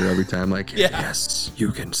in their ear every time, like, yes, you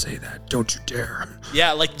can say that. Don't you dare.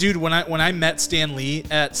 Yeah, like, dude, when I met Stan Lee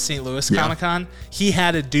at St. Louis ComicCon, he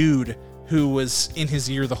had a dude who was in his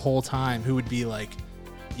ear the whole time who would be like,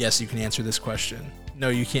 yes, you can answer this question. No,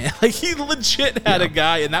 you can't. Like, he legit had a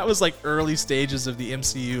guy, and that was like early stages of the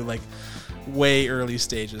MCU, like way early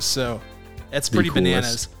stages. So that's pretty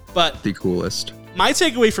bananas. But the coolest. My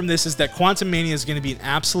takeaway from this is that Quantum Mania is going to be an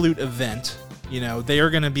absolute event. You know, they are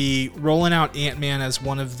going to be rolling out Ant-Man as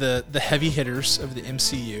one of the heavy hitters of the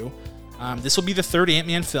MCU. This will be the third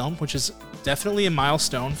Ant-Man film, which is definitely a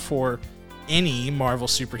milestone for any Marvel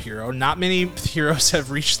superhero. Not many heroes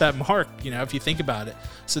have reached that mark, you know, if you think about it.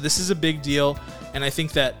 So this is a big deal, and I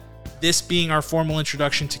think that this being our formal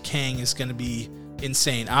introduction to Kang is going to be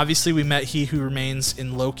insane. Obviously, we met He Who Remains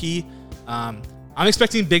in Loki. I'm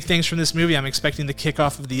expecting big things from this movie. I'm expecting the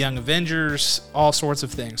kickoff of the Young Avengers, all sorts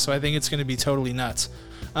of things. So I think it's going to be totally nuts.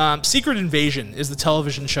 Secret Invasion is the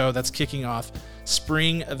television show that's kicking off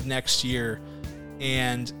spring of next year,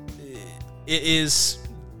 and it is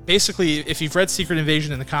basically, if you've read Secret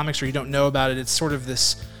Invasion in the comics or you don't know about it, it's sort of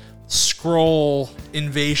this Skrull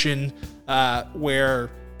invasion where,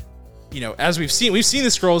 you know, as we've seen the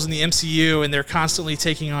Skrulls in the MCU, and they're constantly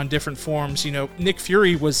taking on different forms. You know, Nick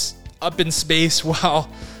Fury was up in space while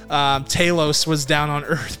Talos was down on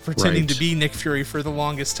Earth pretending to be Nick Fury for the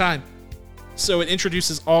longest time. So it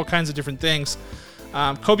introduces all kinds of different things.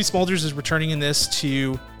 Kobe Smulders is returning in this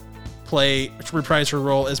to reprise her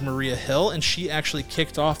role as Maria Hill, and she actually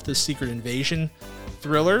kicked off the Secret Invasion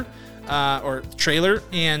thriller or trailer,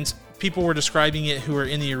 and people were describing it who were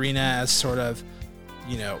in the arena as sort of,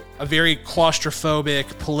 you know, a very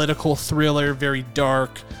claustrophobic political thriller, very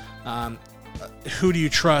dark, who do you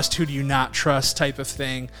trust, who do you not trust type of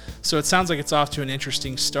thing. So it sounds like it's off to an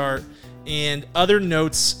interesting start. And other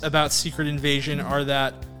notes about Secret Invasion are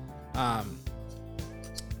that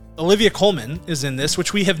Olivia Colman is in this,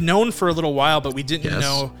 which we have known for a little while, but we didn't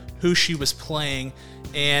know who she was playing.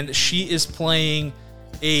 And she is playing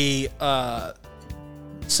a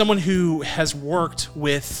someone who has worked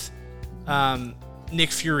with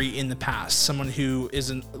Nick Fury in the past, someone who is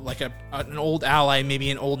an old ally, maybe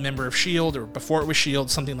an old member of S.H.I.E.L.D. or before it was S.H.I.E.L.D.,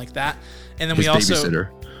 something like that. And then his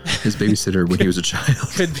babysitter when he was a child.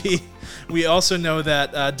 Could be. We also know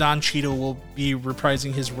that Don Cheadle will be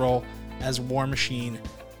reprising his role as War Machine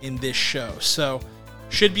in this show. So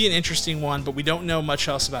should be an interesting one, but we don't know much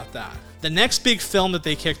else about that. The next big film that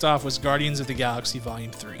they kicked off was Guardians of the Galaxy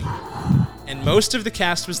Volume 3. And most of the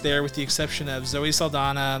cast was there with the exception of Zoe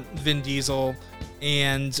Saldana, Vin Diesel,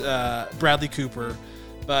 and Bradley Cooper.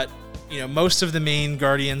 But, you know, most of the main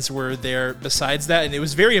Guardians were there besides that. And it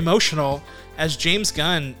was very emotional as James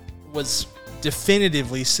Gunn was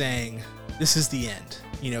definitively saying, this is the end.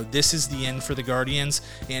 You know, this is the end for the Guardians.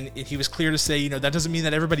 And he was clear to say, you know, that doesn't mean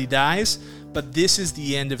that everybody dies, but this is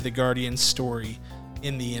the end of the Guardians story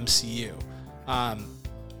in the MCU.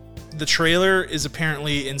 The trailer is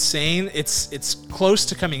apparently insane. It's close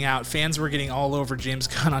to coming out. Fans were getting all over James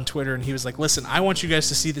Gunn on Twitter, and he was like, listen, I want you guys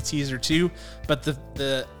to see the teaser too, but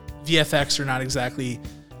the VFX are not exactly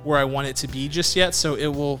where I want it to be just yet, so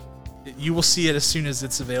you will see it as soon as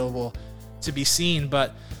it's available to be seen.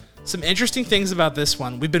 But some interesting things about this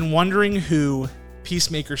one. We've been wondering who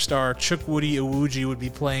Peacemaker star Chukwudi Iwuji would be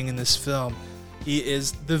playing in this film. He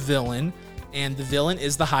is the villain, and the villain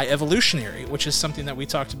is the High Evolutionary, which is something that we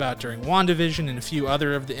talked about during WandaVision and a few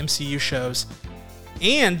other of the MCU shows.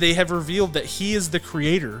 And they have revealed that he is the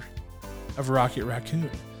creator of Rocket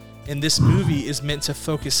Raccoon. And this movie is meant to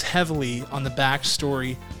focus heavily on the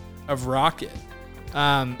backstory of Rocket.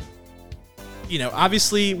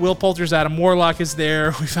 obviously Will Poulter's Adam Warlock is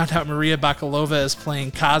there. We found out Maria Bakalova is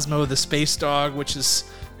playing Cosmo the space dog, which is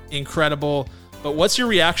incredible. But what's your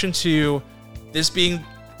reaction to this being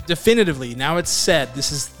definitively, now it's said,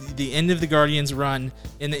 this is the end of the Guardians run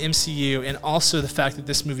in the MCU, and also the fact that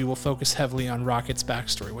this movie will focus heavily on Rocket's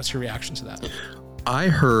backstory? What's your reaction to that? I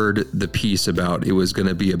heard the piece about it was going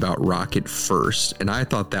to be about Rocket first, and I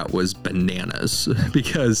thought that was bananas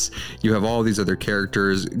because you have all these other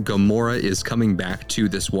characters. Gamora is coming back to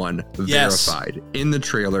this one, verified in the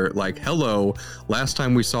trailer. Like, hello, last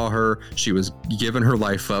time we saw her, she was giving her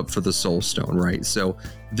life up for the Soul Stone, right? So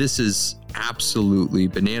this is absolutely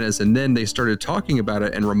bananas. And then they started talking about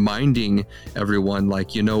it and reminding everyone,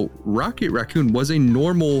 like, Rocket Raccoon was a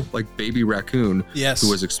normal, like, baby raccoon who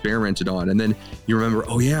was experimented on. And then you remember,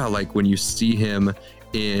 oh yeah, like when you see him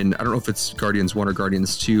in, I don't know if it's Guardians 1 or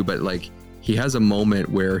Guardians 2, but like he has a moment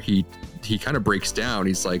where he kind of breaks down.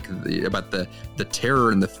 He's like about the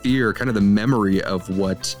terror and the fear, kind of the memory of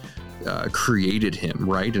what created him,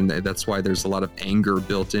 right? And that's why there's a lot of anger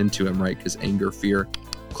built into him, right? Because anger, fear,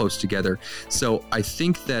 close together. So I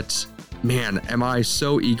think that, man, am I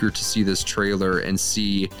so eager to see this trailer and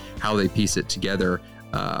see how they piece it together.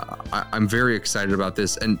 I'm very excited about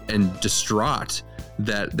this and distraught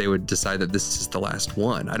that they would decide that this is the last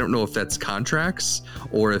one. I don't know if that's contracts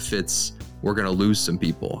or if it's we're going to lose some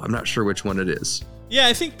people. I'm not sure which one it is. Yeah,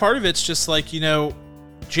 I think part of it's just like,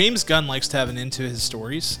 James Gunn likes to have an end to his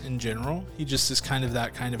stories in general. He just is kind of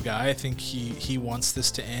that kind of guy. I think he wants this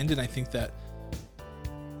to end, and I think that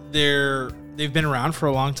they've been around for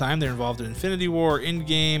a long time. They're involved in Infinity War,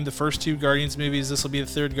 Endgame, the first 2 Guardians movies. This will be the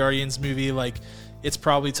 3rd Guardians movie. Like, it's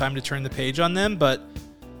probably time to turn the page on them. But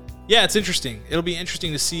yeah, it's interesting. It'll be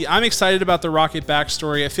interesting to see. I'm excited about the Rocket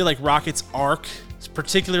backstory. I feel like Rocket's arc,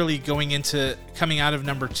 particularly coming out of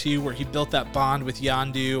number 2, where he built that bond with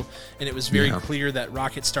Yondu, and it was very clear that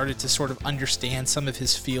Rocket started to sort of understand some of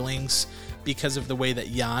his feelings because of the way that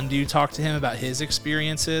Yondu talked to him about his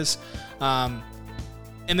experiences.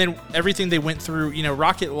 And then everything they went through,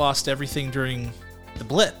 Rocket lost everything during the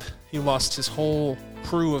blip. He lost his whole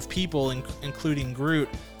crew of people, including Groot.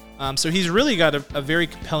 So he's really got a very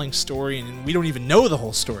compelling story, and we don't even know the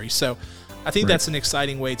whole story. So I think that's an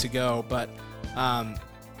exciting way to go. But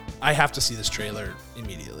I have to see this trailer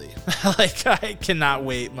immediately. Like, I cannot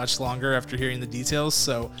wait much longer after hearing the details.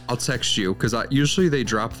 So I'll text you because usually they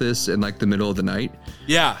drop this in like the middle of the night.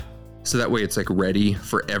 Yeah. So that way it's like ready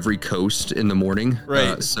for every coast in the morning.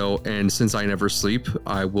 Right. And since I never sleep,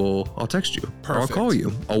 I'll text you. Perfect. Or I'll call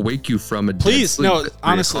you. I'll wake you from a Please, dead sleep no, at 3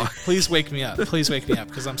 honestly, o'clock. please wake me up. Please wake me up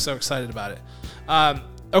because I'm so excited about it.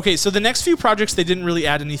 Okay, so the next few projects, they didn't really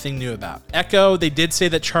add anything new about. Echo, they did say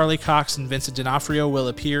that Charlie Cox and Vincent D'Onofrio will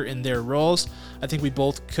appear in their roles. I think we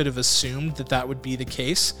both could have assumed that would be the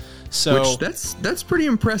case. So which that's pretty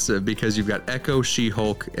impressive because you've got Echo,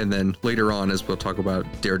 She-Hulk, and then later on, as we'll talk about,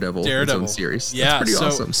 Daredevil. Its own series. Yeah, that's pretty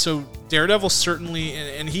awesome. So Daredevil certainly,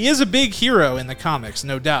 and he is a big hero in the comics,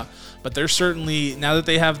 no doubt. But they're certainly, now that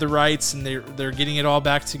they have the rights and they're getting it all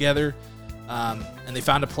back together, and they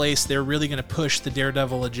found a place, they're really going to push the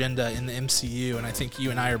Daredevil agenda in the MCU, and I think you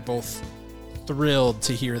and I are both thrilled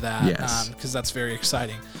to hear that. Yes. Because that's very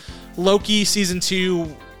exciting. Loki season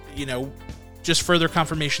 2, just further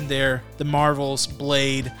confirmation there. The Marvels,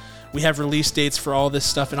 Blade, we have release dates for all this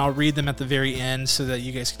stuff, and I'll read them at the very end so that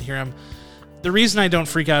you guys can hear them. The reason I don't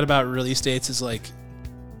freak out about release dates is like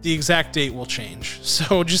the exact date will change,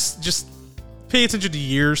 so just pay attention to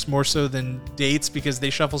years more so than dates because they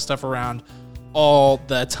shuffle stuff around all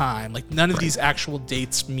the time. Like, none of these actual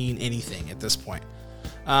dates mean anything at this point.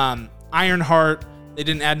 Ironheart, they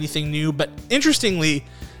didn't add anything new, but interestingly,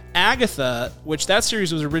 Agatha, which that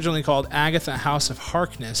series was originally called Agatha House of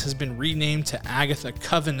Harkness, has been renamed to Agatha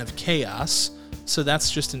Coven of Chaos. So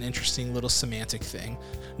that's just an interesting little semantic thing.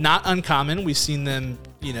 Not uncommon. We've seen them,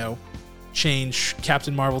 change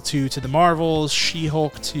Captain Marvel 2 to the Marvels,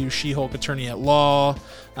 She-Hulk to She-Hulk Attorney at Law,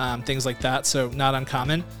 things like that. So not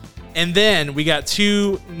uncommon. And then we got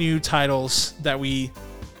 2 new titles that we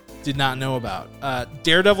did not know about.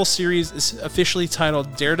 Daredevil series is officially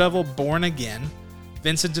titled Daredevil Born Again.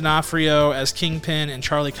 Vincent D'Onofrio as Kingpin and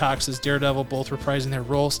Charlie Cox as Daredevil, both reprising their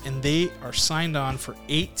roles, and they are signed on for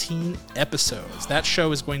 18 episodes. That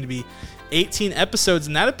show is going to be 18 episodes,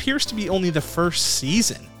 and that appears to be only the first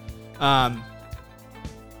season. How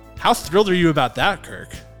thrilled are you about that,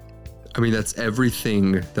 Kirk? I mean, that's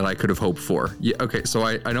everything that I could have hoped for. Yeah. Okay. So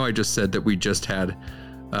I know I just said that we just had,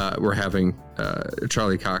 we're having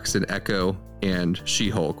Charlie Cox in Echo and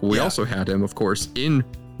She-Hulk. We also had him, of course, in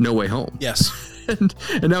No Way Home. Yes. and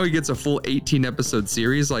now he gets a full 18 episode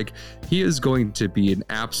series. Like, he is going to be an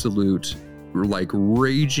absolute like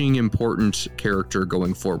raging important character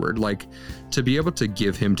going forward. Like to be able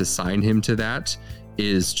to sign him to that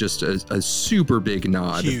is just a super big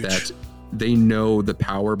nod. Huge. That they know the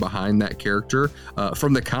power behind that character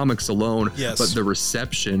from the comics alone, yes. But the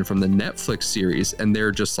reception from the Netflix series, and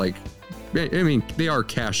they're just like, I mean, they are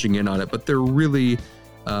cashing in on it, but they're really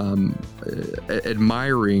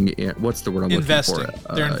admiring. What's the word I'm investing. looking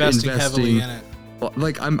for? They're investing heavily in it.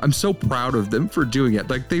 Like I'm so proud of them for doing it.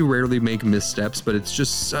 Like they rarely make missteps, but it's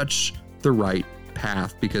just such the right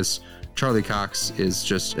path because Charlie Cox is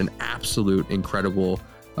just an absolute incredible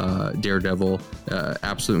Daredevil,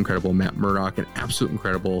 absolute incredible Matt Murdock, an absolute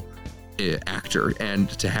incredible actor, and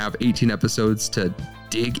to have 18 episodes to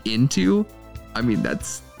dig into, I mean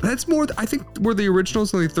that's more. I think were the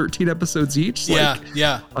originals only 13 episodes each. Yeah, like,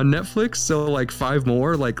 yeah. On Netflix, so like 5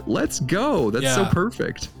 more. Like let's go. That's so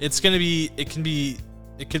perfect. It's gonna be. It could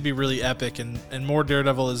be really epic, and more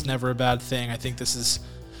Daredevil is never a bad thing. I think this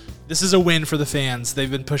is a win for the fans. They've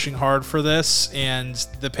been pushing hard for this, and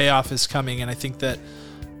the payoff is coming. And I think that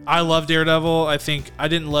I love Daredevil. I think I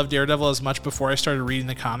didn't love Daredevil as much before I started reading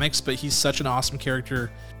the comics, but he's such an awesome character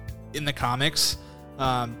in the comics.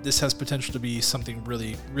 This has potential to be something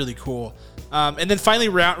really, really cool. And then finally,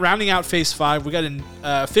 rounding out Phase 5, we got an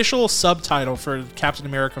official subtitle for Captain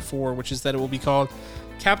America 4, which is that it will be called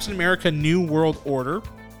Captain America New World Order.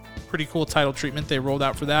 Pretty cool title treatment they rolled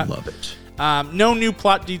out for that. Love it. No new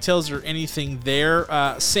plot details or anything there.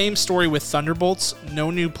 Same story with Thunderbolts. No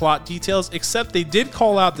new plot details, except they did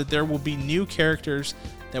call out that there will be new characters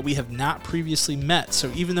that we have not previously met.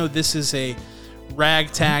 So even though this is a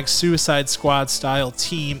ragtag Suicide Squad style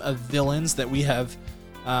team of villains that we have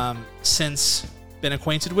since been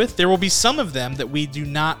acquainted with, there will be some of them that we do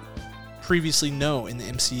not previously know in the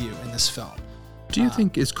MCU in this film. Do you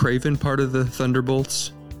think is Kraven part of the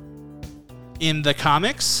Thunderbolts? In the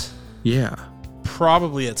comics? Yeah.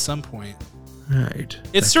 Probably at some point. Right.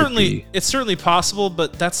 It's certainly possible,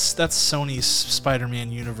 but that's Sony's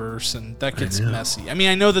Spider-Man universe, and that gets messy. I mean,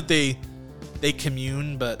 I know that they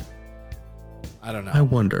commune, but I don't know. I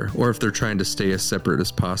wonder, or if they're trying to stay as separate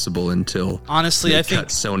as possible until honestly, I think cut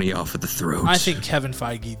Sony off at the throat. I think Kevin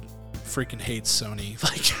Feige freaking hates Sony.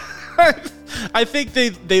 Like, I think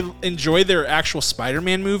they enjoy their actual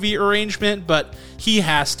Spider-Man movie arrangement, but he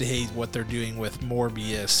has to hate what they're doing with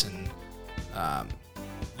Morbius and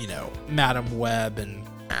Madam Web, and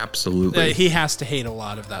absolutely he has to hate a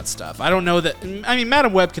lot of that stuff. I don't know that. I mean,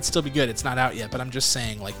 Madam Web could still be good. It's not out yet, but I'm just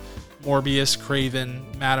saying, like, Morbius, Kraven,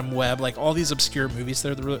 Madam Web, like all these obscure movies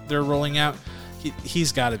they're rolling out,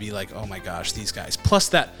 he's got to be like, oh my gosh, these guys. Plus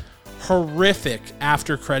that horrific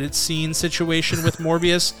after credits scene situation with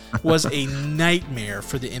Morbius was a nightmare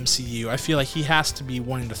for the MCU. I feel like he has to be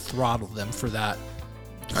wanting to throttle them for that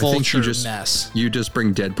vulture mess. You just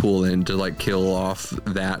bring Deadpool in to like kill off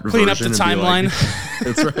that clean up the timeline.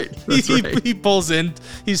 Like, that's right. That's right. He pulls in.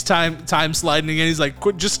 He's time sliding again. He's like,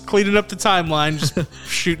 just cleaning up the timeline, just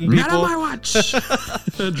shooting people. Not on my watch.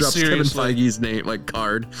 Drops Kevin Feige's name, like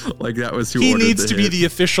card, like that was who he ordered needs the to hit. be the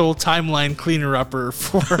official timeline cleaner upper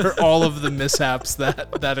for all of the mishaps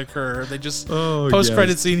that occur. They just post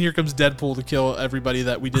credit scene. Here comes Deadpool to kill everybody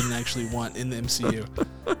that we didn't actually want in the MCU.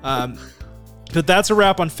 But that's a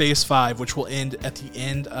wrap on Phase 5, which will end at the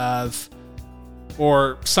end of,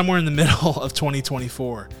 or somewhere in the middle of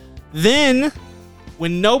 2024. Then,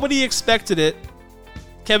 when nobody expected it,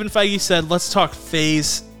 Kevin Feige said, let's talk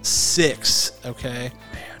Phase 6, okay?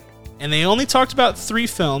 Man. And they only talked about 3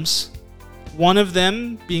 films, one of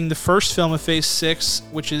them being the first film of Phase 6,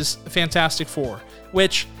 which is Fantastic Four,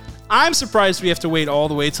 which I'm surprised we have to wait all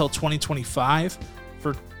the way till 2025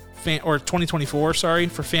 for 2024,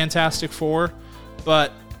 for Fantastic Four.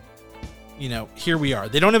 But, here we are.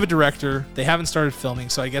 They don't have a director. They haven't started filming,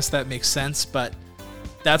 so I guess that makes sense. But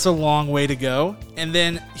that's a long way to go. And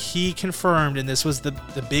then he confirmed, and this was the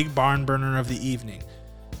big barn burner of the evening,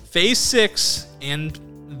 Phase 6 and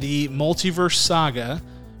the multiverse saga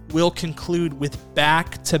will conclude with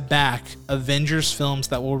back-to-back Avengers films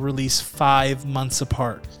that will release 5 months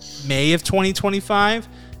apart. May of 2025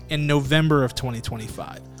 and November of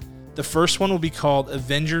 2025. The first one will be called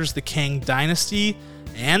Avengers The Kang Dynasty,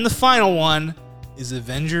 and the final one is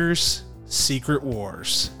Avengers Secret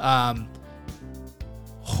Wars.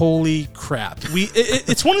 Holy crap.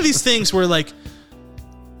 It's one of these things where, like,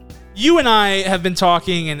 you and I have been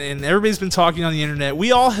talking, and everybody's been talking on the internet.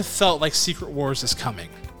 We all have felt like Secret Wars is coming.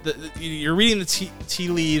 You're reading the tea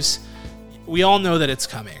leaves. We all know that it's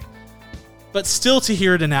coming. But still, to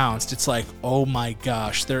hear it announced, it's like, oh my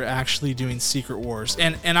gosh, they're actually doing Secret Wars.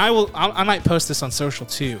 And I might post this on social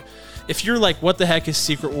too. if you're like, what the heck is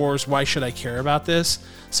Secret Wars? Why should I care about this?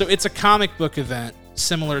 So it's a comic book event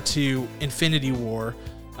similar to Infinity War.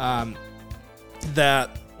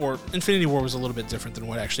 Infinity War was a little bit different than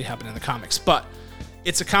what actually happened in the comics, but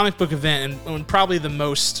it's a comic book event, and probably the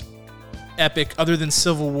most epic, other than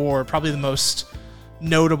Civil War, probably the most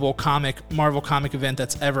notable Marvel comic event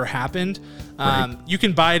that's ever happened. Right. You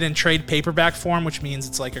can buy it in trade paperback form, which means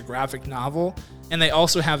it's like a graphic novel, and they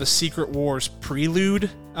also have a Secret Wars prelude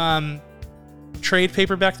trade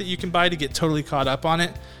paperback that you can buy to get totally caught up on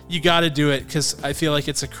it. You got to do it because I feel like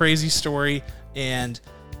it's a crazy story, and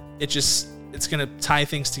it's going to tie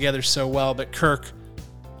things together so well. But Kirk,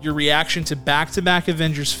 your reaction to back-to-back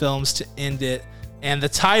Avengers films to end it, and the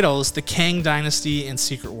titles, The Kang Dynasty and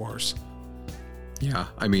Secret Wars. Yeah,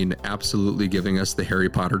 I mean, absolutely giving us the Harry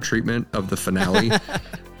Potter treatment of the finale.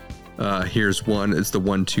 Here's one. It's the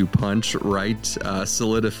 1-2 punch, right?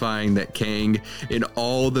 Solidifying that Kang, in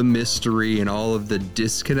all the mystery and all of the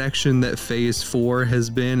disconnection that Phase 4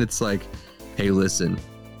 has been, it's like, hey, listen,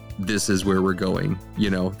 this is where we're going.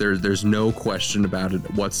 You know, there's no question about it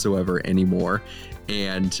whatsoever anymore.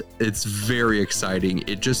 And it's very exciting.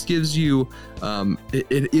 It just gives you,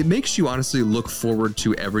 it makes you honestly look forward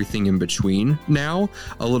to everything in between now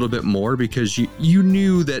a little bit more, because you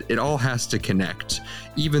knew that it all has to connect,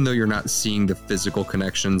 even though you're not seeing the physical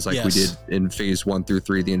connections like we did in Phase 1 through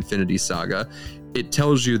 3, the Infinity Saga. It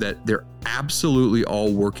tells you that they're absolutely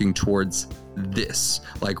all working towards this.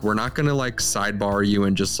 Like, we're not gonna like sidebar you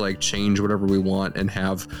and just like change whatever we want and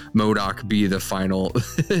have MODOK be the final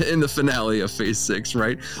in the finale of Phase 6,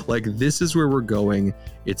 right? Like, this is where we're going.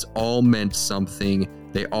 It's all meant something.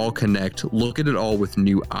 They all connect. Look at it all with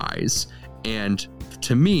new eyes. And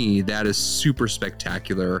to me, that is super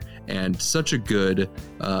spectacular and such a good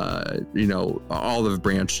olive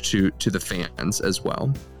branch to the fans as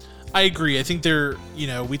well. I agree. I think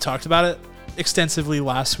we talked about it extensively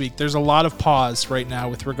last week. There's a lot of pause right now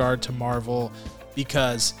with regard to Marvel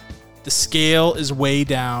because the scale is way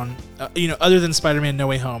down. Other than Spider-Man No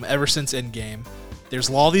Way Home, ever since Endgame, there's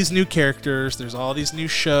all these new characters, there's all these new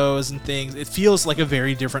shows and things. It feels like a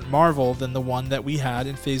very different Marvel than the one that we had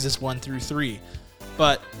in Phases 1 through 3.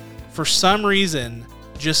 But for some reason,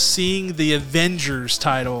 just seeing the Avengers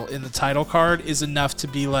title in the title card is enough to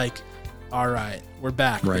be like, all right, we're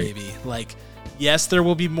back, baby. Like, yes, there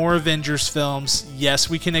will be more Avengers films. Yes,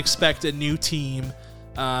 we can expect a new team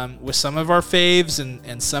with some of our faves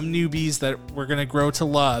and some newbies that we're going to grow to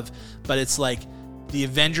love. But it's like the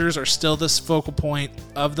Avengers are still this focal point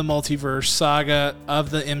of the multiverse saga of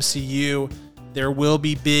the MCU. There will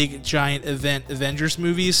be big, giant Avengers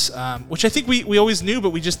movies, which I think we always knew,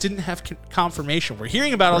 but we just didn't have confirmation. We're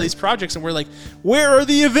hearing about all these projects, and we're like, where are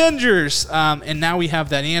the Avengers? And now we have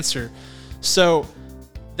that answer. So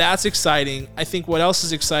that's exciting. I think what else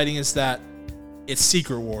is exciting is that it's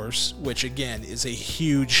Secret Wars, which again is a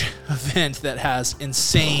huge event that has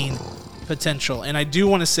insane potential. And I do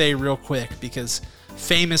want to say real quick, because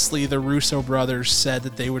famously the Russo brothers said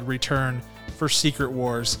that they would return for Secret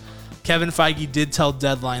Wars. Kevin Feige did tell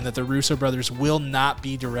Deadline that the Russo brothers will not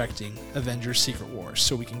be directing Avengers Secret Wars.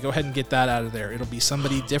 So we can go ahead and get that out of there. It'll be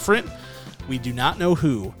somebody different. We do not know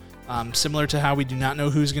who. Similar to how we do not know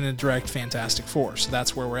who's going to direct Fantastic Four. So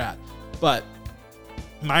that's where we're at. But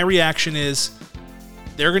my reaction is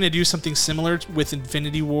they're going to do something similar with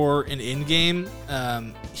Infinity War and Endgame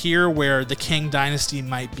here, where the Kang Dynasty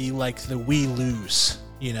might be like the we lose.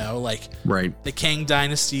 The Kang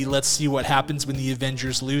Dynasty, let's see what happens when the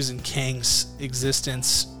Avengers lose and Kang's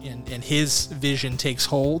existence and his vision takes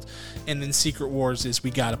hold. And then Secret Wars is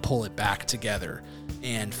we got to pull it back together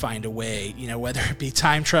and find a way, whether it be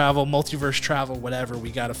time travel, multiverse travel, whatever,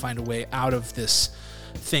 we got to find a way out of this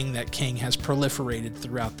thing that Kang has proliferated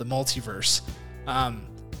throughout the multiverse.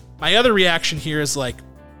 My other reaction here is like,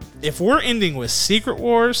 if we're ending with Secret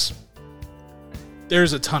Wars,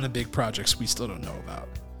 there's a ton of big projects we still don't know about.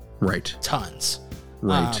 Right. Tons.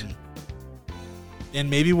 Right. And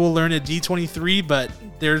maybe we'll learn at D23, but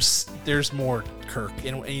there's more, Kirk.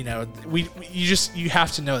 And you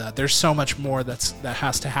have to know that there's so much more that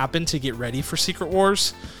has to happen to get ready for Secret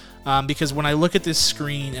Wars. Because when I look at this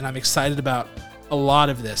screen, and I'm excited about a lot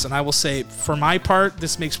of this, and I will say, for my part,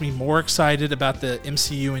 this makes me more excited about the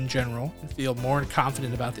MCU in general and feel more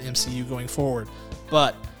confident about the MCU going forward.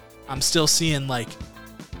 But I'm still seeing like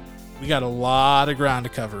we got a lot of ground to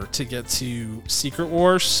cover to get to Secret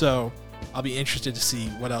Wars, so I'll be interested to see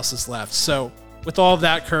what else is left. So with all of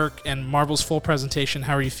that, Kirk, and Marvel's full presentation,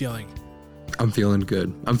 how are you feeling? I'm feeling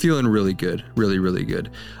good. I'm feeling really good. Really, really good.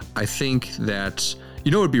 I think that,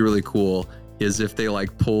 what would be really cool is if they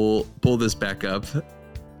like pull this back up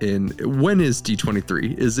when is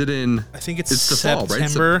D23? Is it in? I think it's the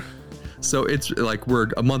September. Fall, right? So it's like we're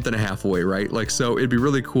a month and a half away, right? Like, so it'd be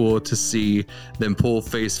really cool to see them pull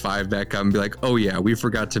Phase 5 back up and be like, oh yeah, we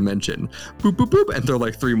forgot to mention boop, boop, boop, and throw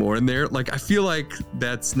like 3 more in there. Like, I feel like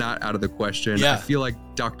that's not out of the question. Yeah. I feel like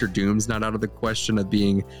Doctor Doom's not out of the question of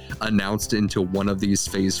being announced into one of these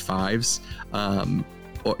Phase 5s.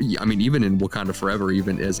 Or, I mean, even in Wakanda Forever,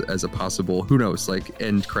 even as a possible, who knows, like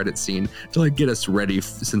end credit scene to like get us ready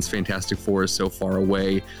since Fantastic Four is so far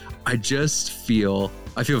away. I feel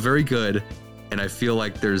very good, and I feel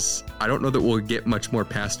like I don't know that we'll get much more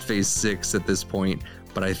past Phase 6 at this point,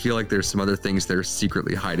 but I feel like there's some other things they're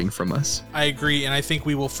secretly hiding from us. I agree, and I think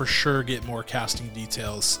we will for sure get more casting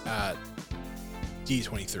details at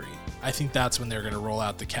D23. I think that's when they're going to roll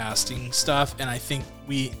out the casting stuff, and I think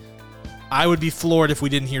I would be floored if we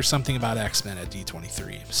didn't hear something about X-Men at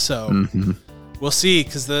D23. So we'll see,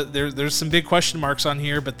 because there's some big question marks on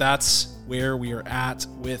here, but that's where we are at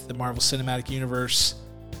with the Marvel Cinematic Universe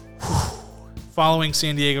following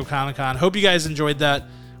San Diego Comic-Con. Hope you guys enjoyed that.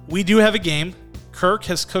 We do have a game. Kirk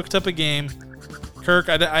has cooked up a game. Kirk,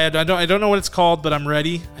 I don't know what it's called, but I'm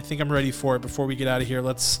ready. I think I'm ready for it. Before we get out of here,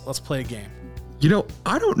 let's play a game. You know,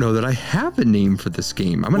 I don't know that I have a name for this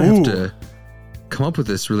game. I'm going to have to come up with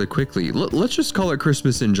this really quickly. Let's just call it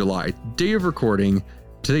Christmas in July. Day of recording.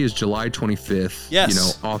 Today is July 25th. Yes. You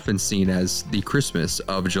know, often seen as the Christmas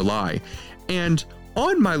of July. And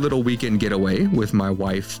on my little weekend getaway with my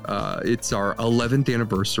wife, it's our 11th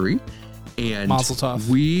anniversary. And Mazel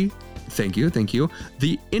tov. Thank you.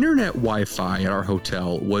 The internet Wi-Fi at our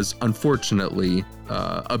hotel was unfortunately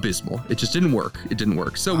abysmal. It just didn't work.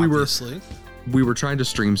 So Obviously. we were trying to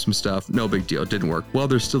stream some stuff. No big deal. It didn't work. Well,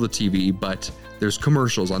 there's still the TV, but there's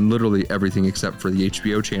commercials on literally everything except for the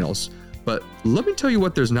HBO channels. But let me tell you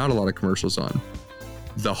what there's not a lot of commercials on.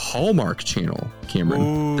 The Hallmark channel, Cameron.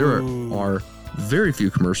 Ooh. There are very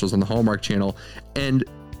few commercials on the Hallmark channel. And,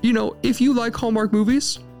 you know, if you like Hallmark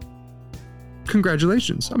movies,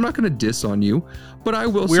 congratulations. I'm not going to diss on you, but I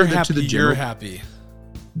will say that to the general... You're happy.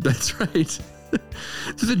 That's right.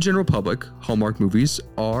 To the general public, Hallmark movies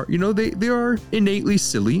are, you know, they are innately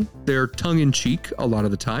silly. They're tongue-in-cheek a lot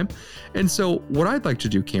of the time. And so what I'd like to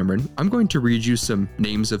do, Cameron, I'm going to read you some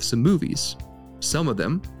names of some movies. Some of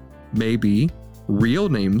them may be real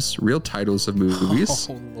names, real titles of movies.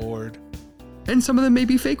 Oh, Lord. And some of them may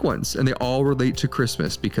be fake ones. And they all relate to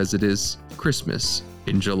Christmas because it is Christmas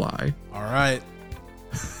in July. All right.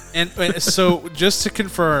 And so just to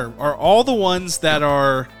confirm, are all the ones that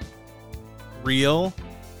are real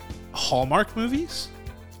Hallmark movies?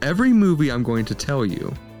 Every movie I'm going to tell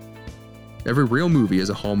you, every real movie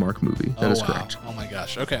is a Hallmark movie. That is correct. Oh my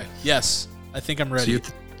gosh. Okay. Yes. I think I'm ready.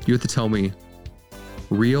 So you have to tell me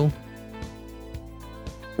real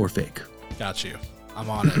or fake. Got you. I'm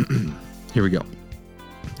on it. Here we go.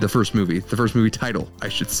 The first movie title, I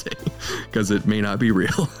should say, because it may not be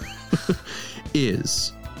real,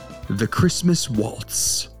 is The Christmas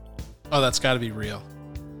Waltz. Oh, that's got to be real.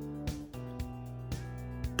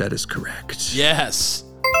 That is correct. Yes.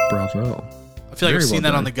 Bravo. I feel like I've seen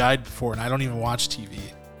that on the guide before, and I don't even watch TV.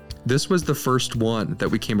 This was the first one that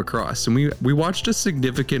we came across, and we watched a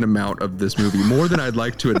significant amount of this movie, more than I'd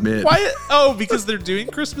like to admit. Why? Oh, because they're doing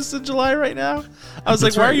Christmas in July right now? I was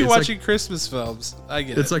like, why are you watching Christmas films? I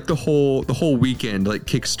get it. It's like the whole weekend like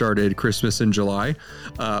kickstarted Christmas in July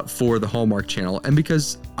for the Hallmark Channel. And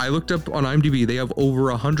because I looked up on IMDb, they have over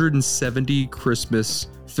 170 Christmas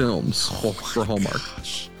films for Hallmark.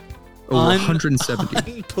 Gosh. Over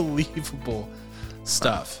 170. Unbelievable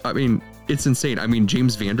stuff. I mean, it's insane. I mean,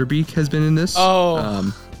 James Van Der Beek has been in this.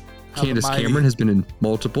 Oh. Candace Cameron has been in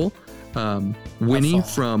multiple. Winnie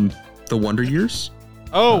from The Wonder Years.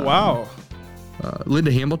 Oh, wow.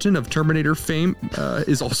 Linda Hamilton of Terminator fame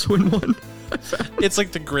is also in one. It's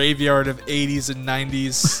like the graveyard of 80s and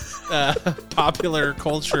 90s popular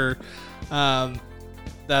culture.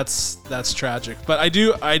 That's tragic. But I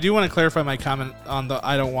do want to clarify my comment on the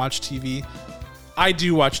I don't watch TV. I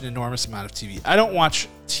do watch an enormous amount of TV. I don't watch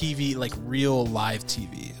TV like real live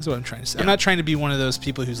TV is what I'm trying to say. Yeah. I'm not trying to be one of those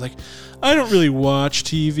people who's like, I don't really watch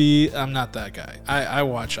TV. I'm not that guy. I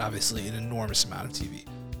watch obviously an enormous amount of TV.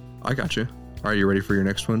 I got you. Are you ready for your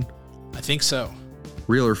next one? I think so.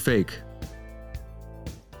 Real or fake?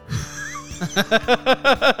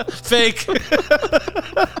 Fake.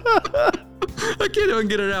 I can't even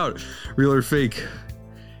get it out. Real or fake?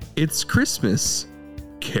 It's Christmas,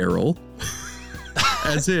 Carol.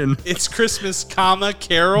 As in, it's Christmas, comma,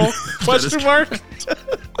 Carol? Question mark?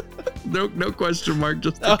 No question mark,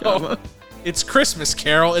 just a comma. It's Christmas,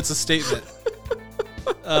 Carol. It's a statement.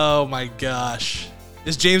 Oh my gosh.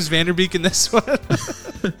 Is James Vanderbeek in this one?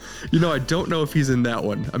 I don't know if he's in that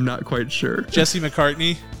one. I'm not quite sure. Jesse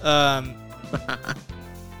McCartney.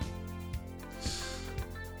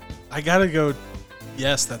 I gotta go.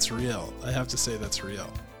 Yes, that's real. I have to say that's real.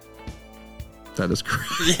 That is correct.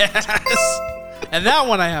 Yes. And that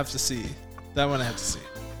one I have to see.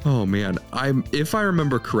 Oh man, if I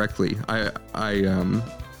remember correctly, I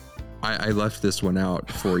left this one out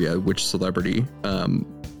for you. Which celebrity?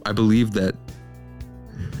 I believe that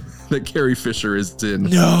Carrie Fisher is in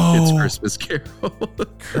It's Christmas Carol.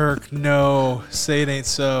 Kirk, no. Say it ain't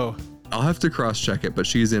so. I'll have to cross-check it, but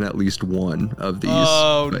she's in at least one of these.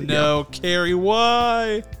 Oh, no. Yeah. Carrie,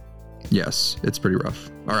 why? Yes, it's pretty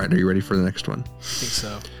rough. All right, are you ready for the next one? I think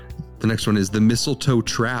so. The next one is The Mistletoe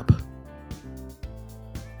Trap.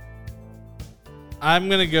 I'm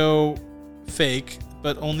going to go fake,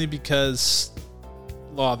 but only because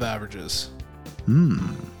law of averages.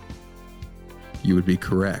 You would be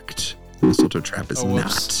correct. The Mistletoe Trap is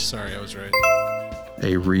not. Sorry, I was right.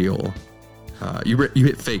 A real... you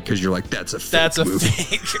hit fake because you're like, that's a fake movie.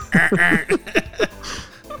 Fake.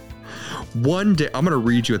 One day, I'm going to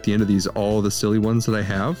read you at the end of these all the silly ones that I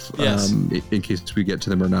have, in case we get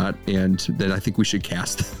to them or not, and then I think we should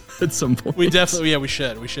cast them at some point. We definitely, we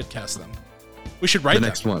should. We should cast them. We should write them. The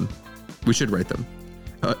next one. We should write them.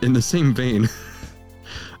 In the same vein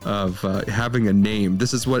of having a name,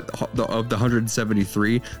 this is what, of the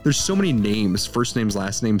 173, there's so many names, first names,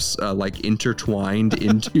 last names, like intertwined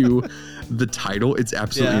into the title. It's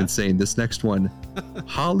absolutely insane. This next one,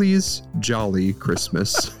 Holly's Jolly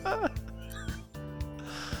Christmas.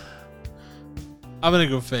 I'm going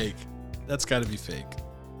to go fake. That's got to be fake.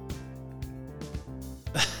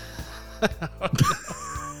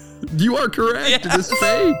 You are correct. Yes. It is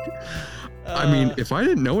fake. I mean, if I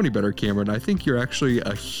didn't know any better, Cameron, I think you're actually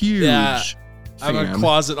a huge fan. I'm a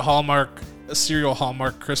closet serial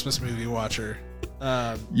Hallmark Christmas movie watcher.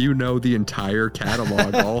 You know the entire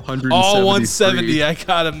catalog, all 170. All 170. I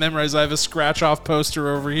got to memorize. I have a scratch off poster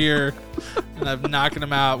over here, and I'm knocking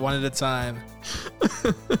them out one at a time.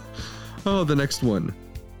 Oh, the next one.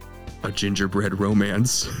 A Gingerbread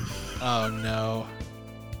Romance. Oh, no.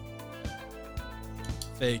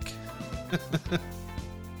 Fake.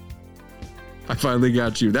 I finally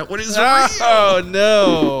got you. That one is real. Oh,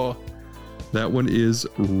 no. That one is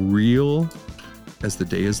real as the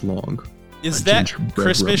day is long. Is that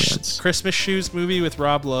Christmas Shoes movie with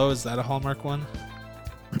Rob Lowe? Is that a Hallmark one?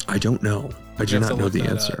 I don't know. I do not know the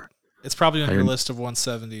answer. It's probably on your list of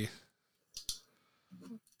 170.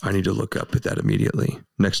 I need to look up at that immediately.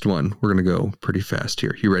 Next one. We're going to go pretty fast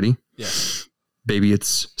here. You ready? Yes. Baby,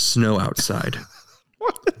 it's snow outside.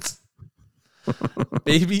 What?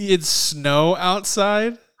 Baby, it's snow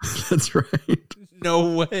outside? That's right.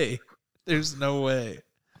 No way. There's no way.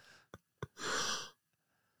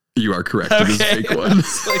 You are correct. Okay. It is a fake one.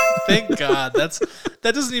 Like, thank God. That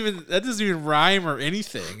doesn't even rhyme or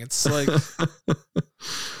anything. It's like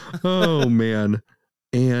oh man.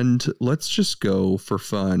 And let's just go for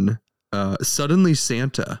fun. Suddenly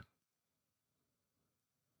Santa.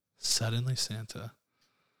 Suddenly Santa.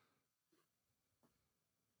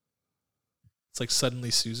 It's like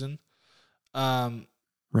Suddenly Susan.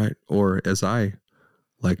 Right. Or as I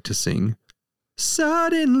like to sing,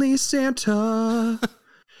 Suddenly Santa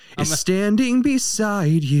is standing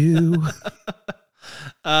beside you.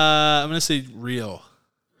 I'm going to say real.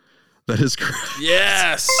 That is correct.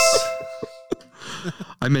 Yes.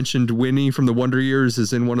 I mentioned Winnie from the Wonder Years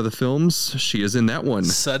is in one of the films. She is in that one.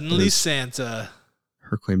 Suddenly Santa.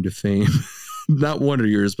 Her claim to fame. Not Wonder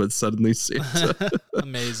Years, but Suddenly Santa.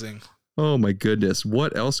 Amazing. Oh my goodness.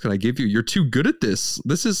 What else can I give you? You're too good at this.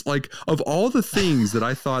 This is like, of all the things that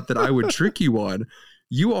I thought that I would trick you on,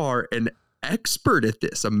 you are an expert at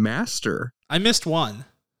this, a master. I missed one.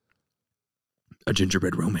 A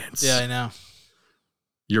Gingerbread Romance. Yeah, I know.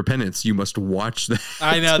 Your penance, you must watch that.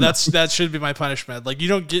 I know, that should be my punishment. Like, you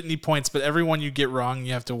don't get any points, but every one you get wrong,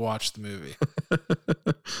 you have to watch the movie.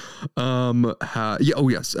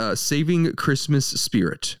 Saving Christmas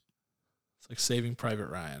Spirit. It's like Saving Private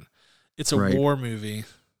Ryan. It's a war movie.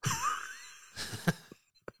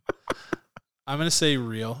 I'm going to say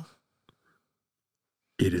real.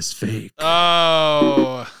 It is fake.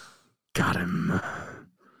 Oh. Got him.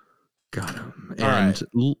 And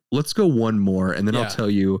let's go one more, and then I'll tell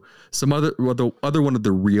you some other one of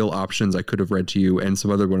the real options I could have read to you, and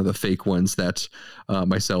some other one of the fake ones that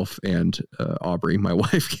myself and Aubrey, my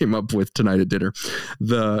wife, came up with tonight at dinner.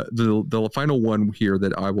 The final one here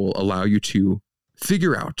that I will allow you to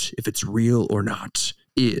figure out if it's real or not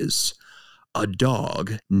is A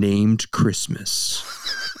Dog Named Christmas.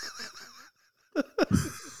 No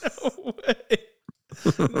way.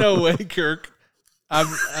 No way, Kirk.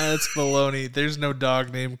 That's baloney. There's no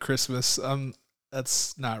dog named Christmas.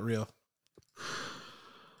 That's not real.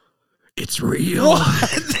 It's real.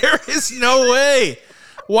 What? There is no way.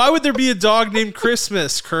 Why would there be a dog named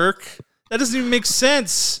Christmas, Kirk? That doesn't even make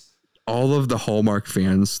sense. All of the Hallmark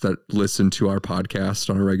fans that listen to our podcast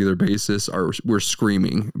on a regular basis we're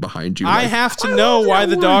screaming behind you. I have to know why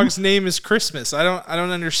the dog's name is Christmas. I don't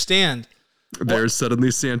understand. There's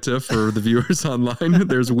suddenly Santa for the viewers online.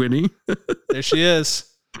 There's Winnie. There she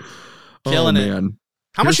is. Killing it. Man.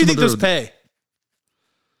 How much do you think those pay?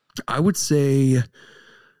 I would say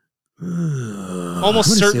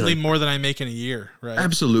almost certainly more than I make in a year, right?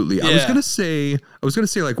 Absolutely. Yeah. I was gonna say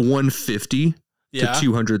like $150,000 to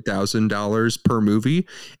 $200,000 per movie.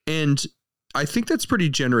 And I think that's pretty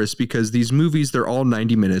generous because these movies, they're all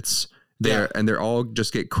 90 minutes there and they're all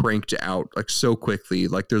just get cranked out like so quickly.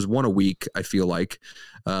 Like there's one a week, I feel like,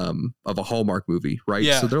 of a Hallmark movie, right?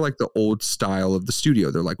 Yeah. So they're like the old style of the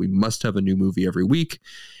studio. They're like, we must have a new movie every week.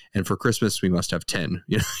 And for Christmas, we must have 10.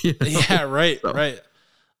 You know? Yeah, right, so. Right.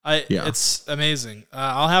 It's amazing.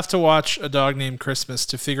 I'll have to watch A Dog Named Christmas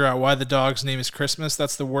to figure out why the dog's name is Christmas.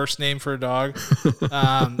 That's the worst name for a dog.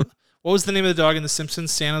 What was the name of the dog in The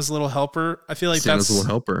Simpsons? Santa's Little Helper. I feel like Santa's Little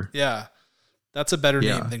Helper. Yeah, that's a better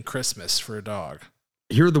name than Christmas for a dog.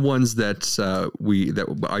 Here are the ones that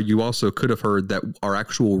you also could have heard that are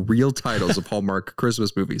actual real titles of Hallmark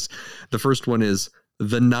Christmas movies. The first one is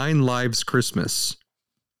The 9 Lives Christmas.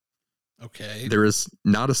 Okay. There is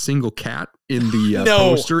not a single cat in the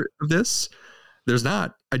poster of this. There's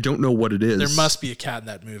not. I don't know what it is. There must be a cat in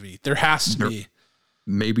that movie. There has to be.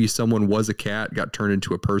 Maybe someone was a cat, got turned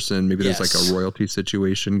into a person. Maybe there's like a royalty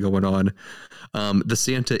situation going on. The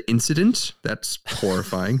Santa Incident. That's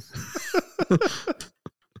horrifying.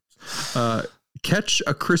 Catch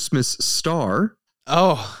a Christmas Star.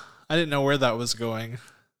 Oh, I didn't know where that was going.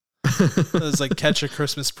 It was like Catch a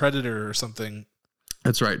Christmas Predator or something.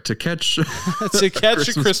 That's right. To catch a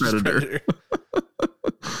Christmas predator.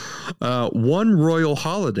 One Royal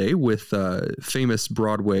Holiday with famous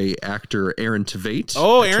Broadway actor Aaron Tveit.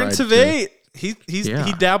 Oh, Aaron Tveit. He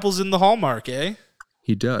dabbles in the Hallmark, eh?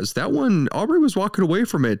 He does. That one, Aubrey was walking away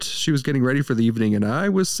from it. She was getting ready for the evening, and I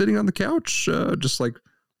was sitting on the couch, just like,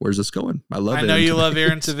 where's this going? I know you love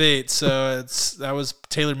Aaron Tveit, so that was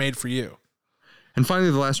tailor-made for you. And finally,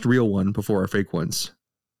 the last real one before our fake ones.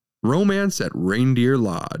 Romance at Reindeer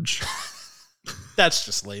Lodge. That's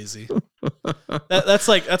just lazy. That's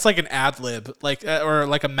like an ad lib, or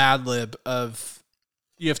like a Mad Lib of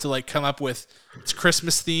you have to like come up with it's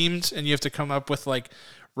Christmas themed, and you have to come up with like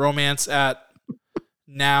romance at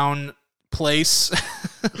noun place.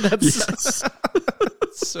 That's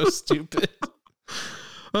so stupid.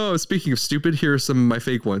 Oh, speaking of stupid, here are some of my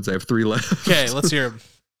fake ones. I have 3 left. Okay, let's hear them.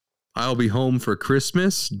 I'll be home for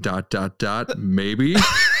Christmas. ... Maybe.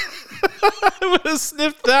 I would have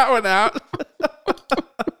sniffed that one out.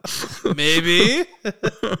 Maybe.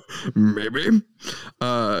 Maybe.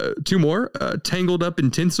 2 more. Tangled Up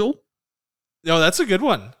in Tinsel. No, that's a good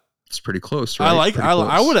one. It's pretty close, right?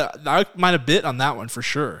 I might have bit on that one for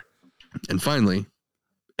sure. And finally,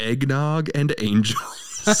 Eggnog and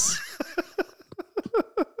Angels.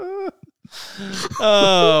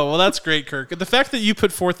 Oh, well, that's great, Kirk. The fact that you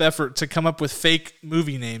put forth effort to come up with fake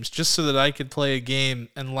movie names just so that I could play a game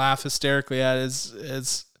and laugh hysterically at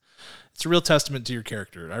it's a real testament to your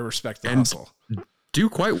character. I respect the hustle. Do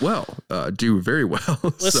quite well. Do very well.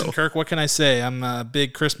 Listen, Kirk, what can I say? I'm a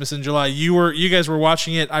big Christmas in July. You guys were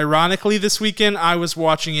watching it ironically this weekend. I was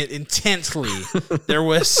watching it intently. There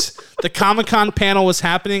was the ComicCon panel was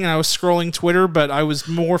happening, and I was scrolling Twitter, but I was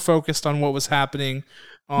more focused on what was happening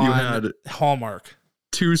on Hallmark.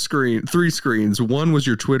 3 screens. One was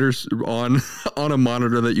your Twitter on a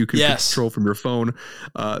monitor that you could control from your phone.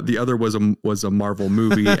 The other was a Marvel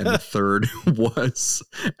movie, and the third was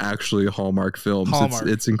actually Hallmark films.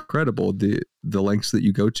 It's incredible the lengths that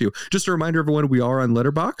you go to. Just a reminder, everyone, we are on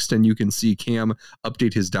Letterboxd, and you can see Cam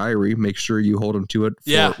update his diary. Make sure you hold him to it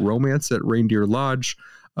for Romance at Reindeer Lodge.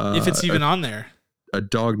 If it's even on there. A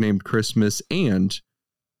Dog Named Christmas, and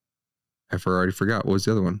I already forgot. What was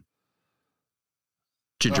the other one?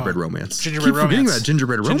 Gingerbread Romance. Gingerbread Romance.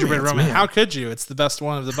 Gingerbread Romance. Man. How could you? It's the best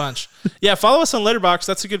one of the bunch. Yeah, follow us on Letterboxd.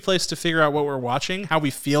 That's a good place to figure out what we're watching, how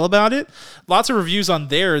we feel about it. Lots of reviews on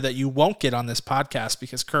there that you won't get on this podcast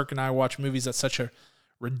because Kirk and I watch movies at such a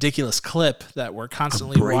ridiculous clip that we're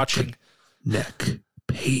constantly watching. Neck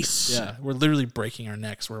pace. Yeah, we're literally breaking our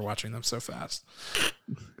necks. We're watching them so fast.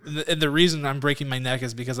 And the reason I'm breaking my neck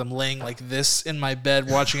is because I'm laying like this in my bed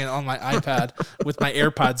watching it on my iPad with my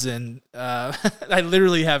AirPods in. I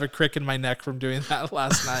literally have a crick in my neck from doing that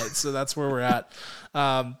last night. So that's where we're at.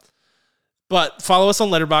 But follow us on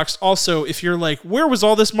Letterboxd. Also, if you're like, where was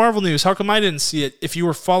all this Marvel news? How come I didn't see it? If you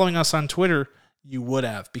were following us on Twitter, you would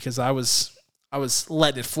have, because I was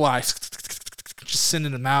letting it fly, just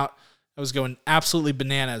sending them out. I was going absolutely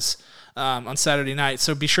bananas on Saturday night.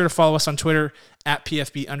 So be sure to follow us on Twitter at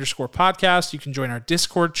PFB_podcast. You can join our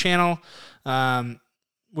Discord channel,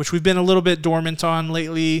 which we've been a little bit dormant on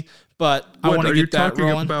lately, but I want to get that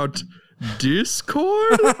rolling. Are you talking about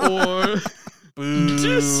Discord or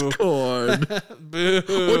Discord? Boo.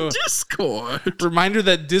 Or Discord? Reminder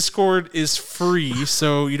that Discord is free,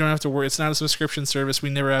 so you don't have to worry. It's not a subscription service. We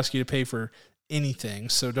never ask you to pay for anything,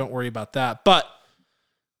 so don't worry about that. But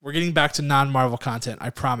we're getting back to non-Marvel content, I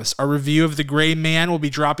promise. Our review of The Gray Man will be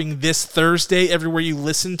dropping this Thursday everywhere you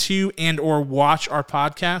listen to and or watch our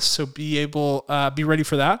podcast, so be ready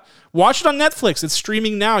for that. Watch it on Netflix. It's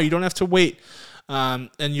streaming now. You don't have to wait, and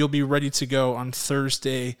you'll be ready to go on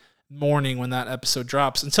Thursday morning when that episode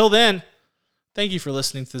drops. Until then, thank you for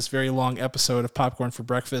listening to this very long episode of Popcorn for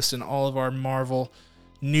Breakfast and all of our Marvel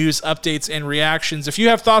news updates and reactions. If you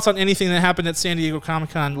have thoughts on anything that happened at San Diego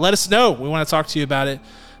Comic-Con, let us know. We want to talk to you about it.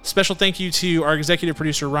 Special thank you to our executive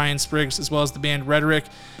producer, Ryan Spriggs, as well as the band Rhetoric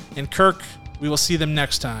and Kirk. We will see them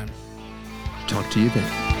next time. Talk to you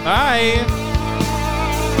then. Bye.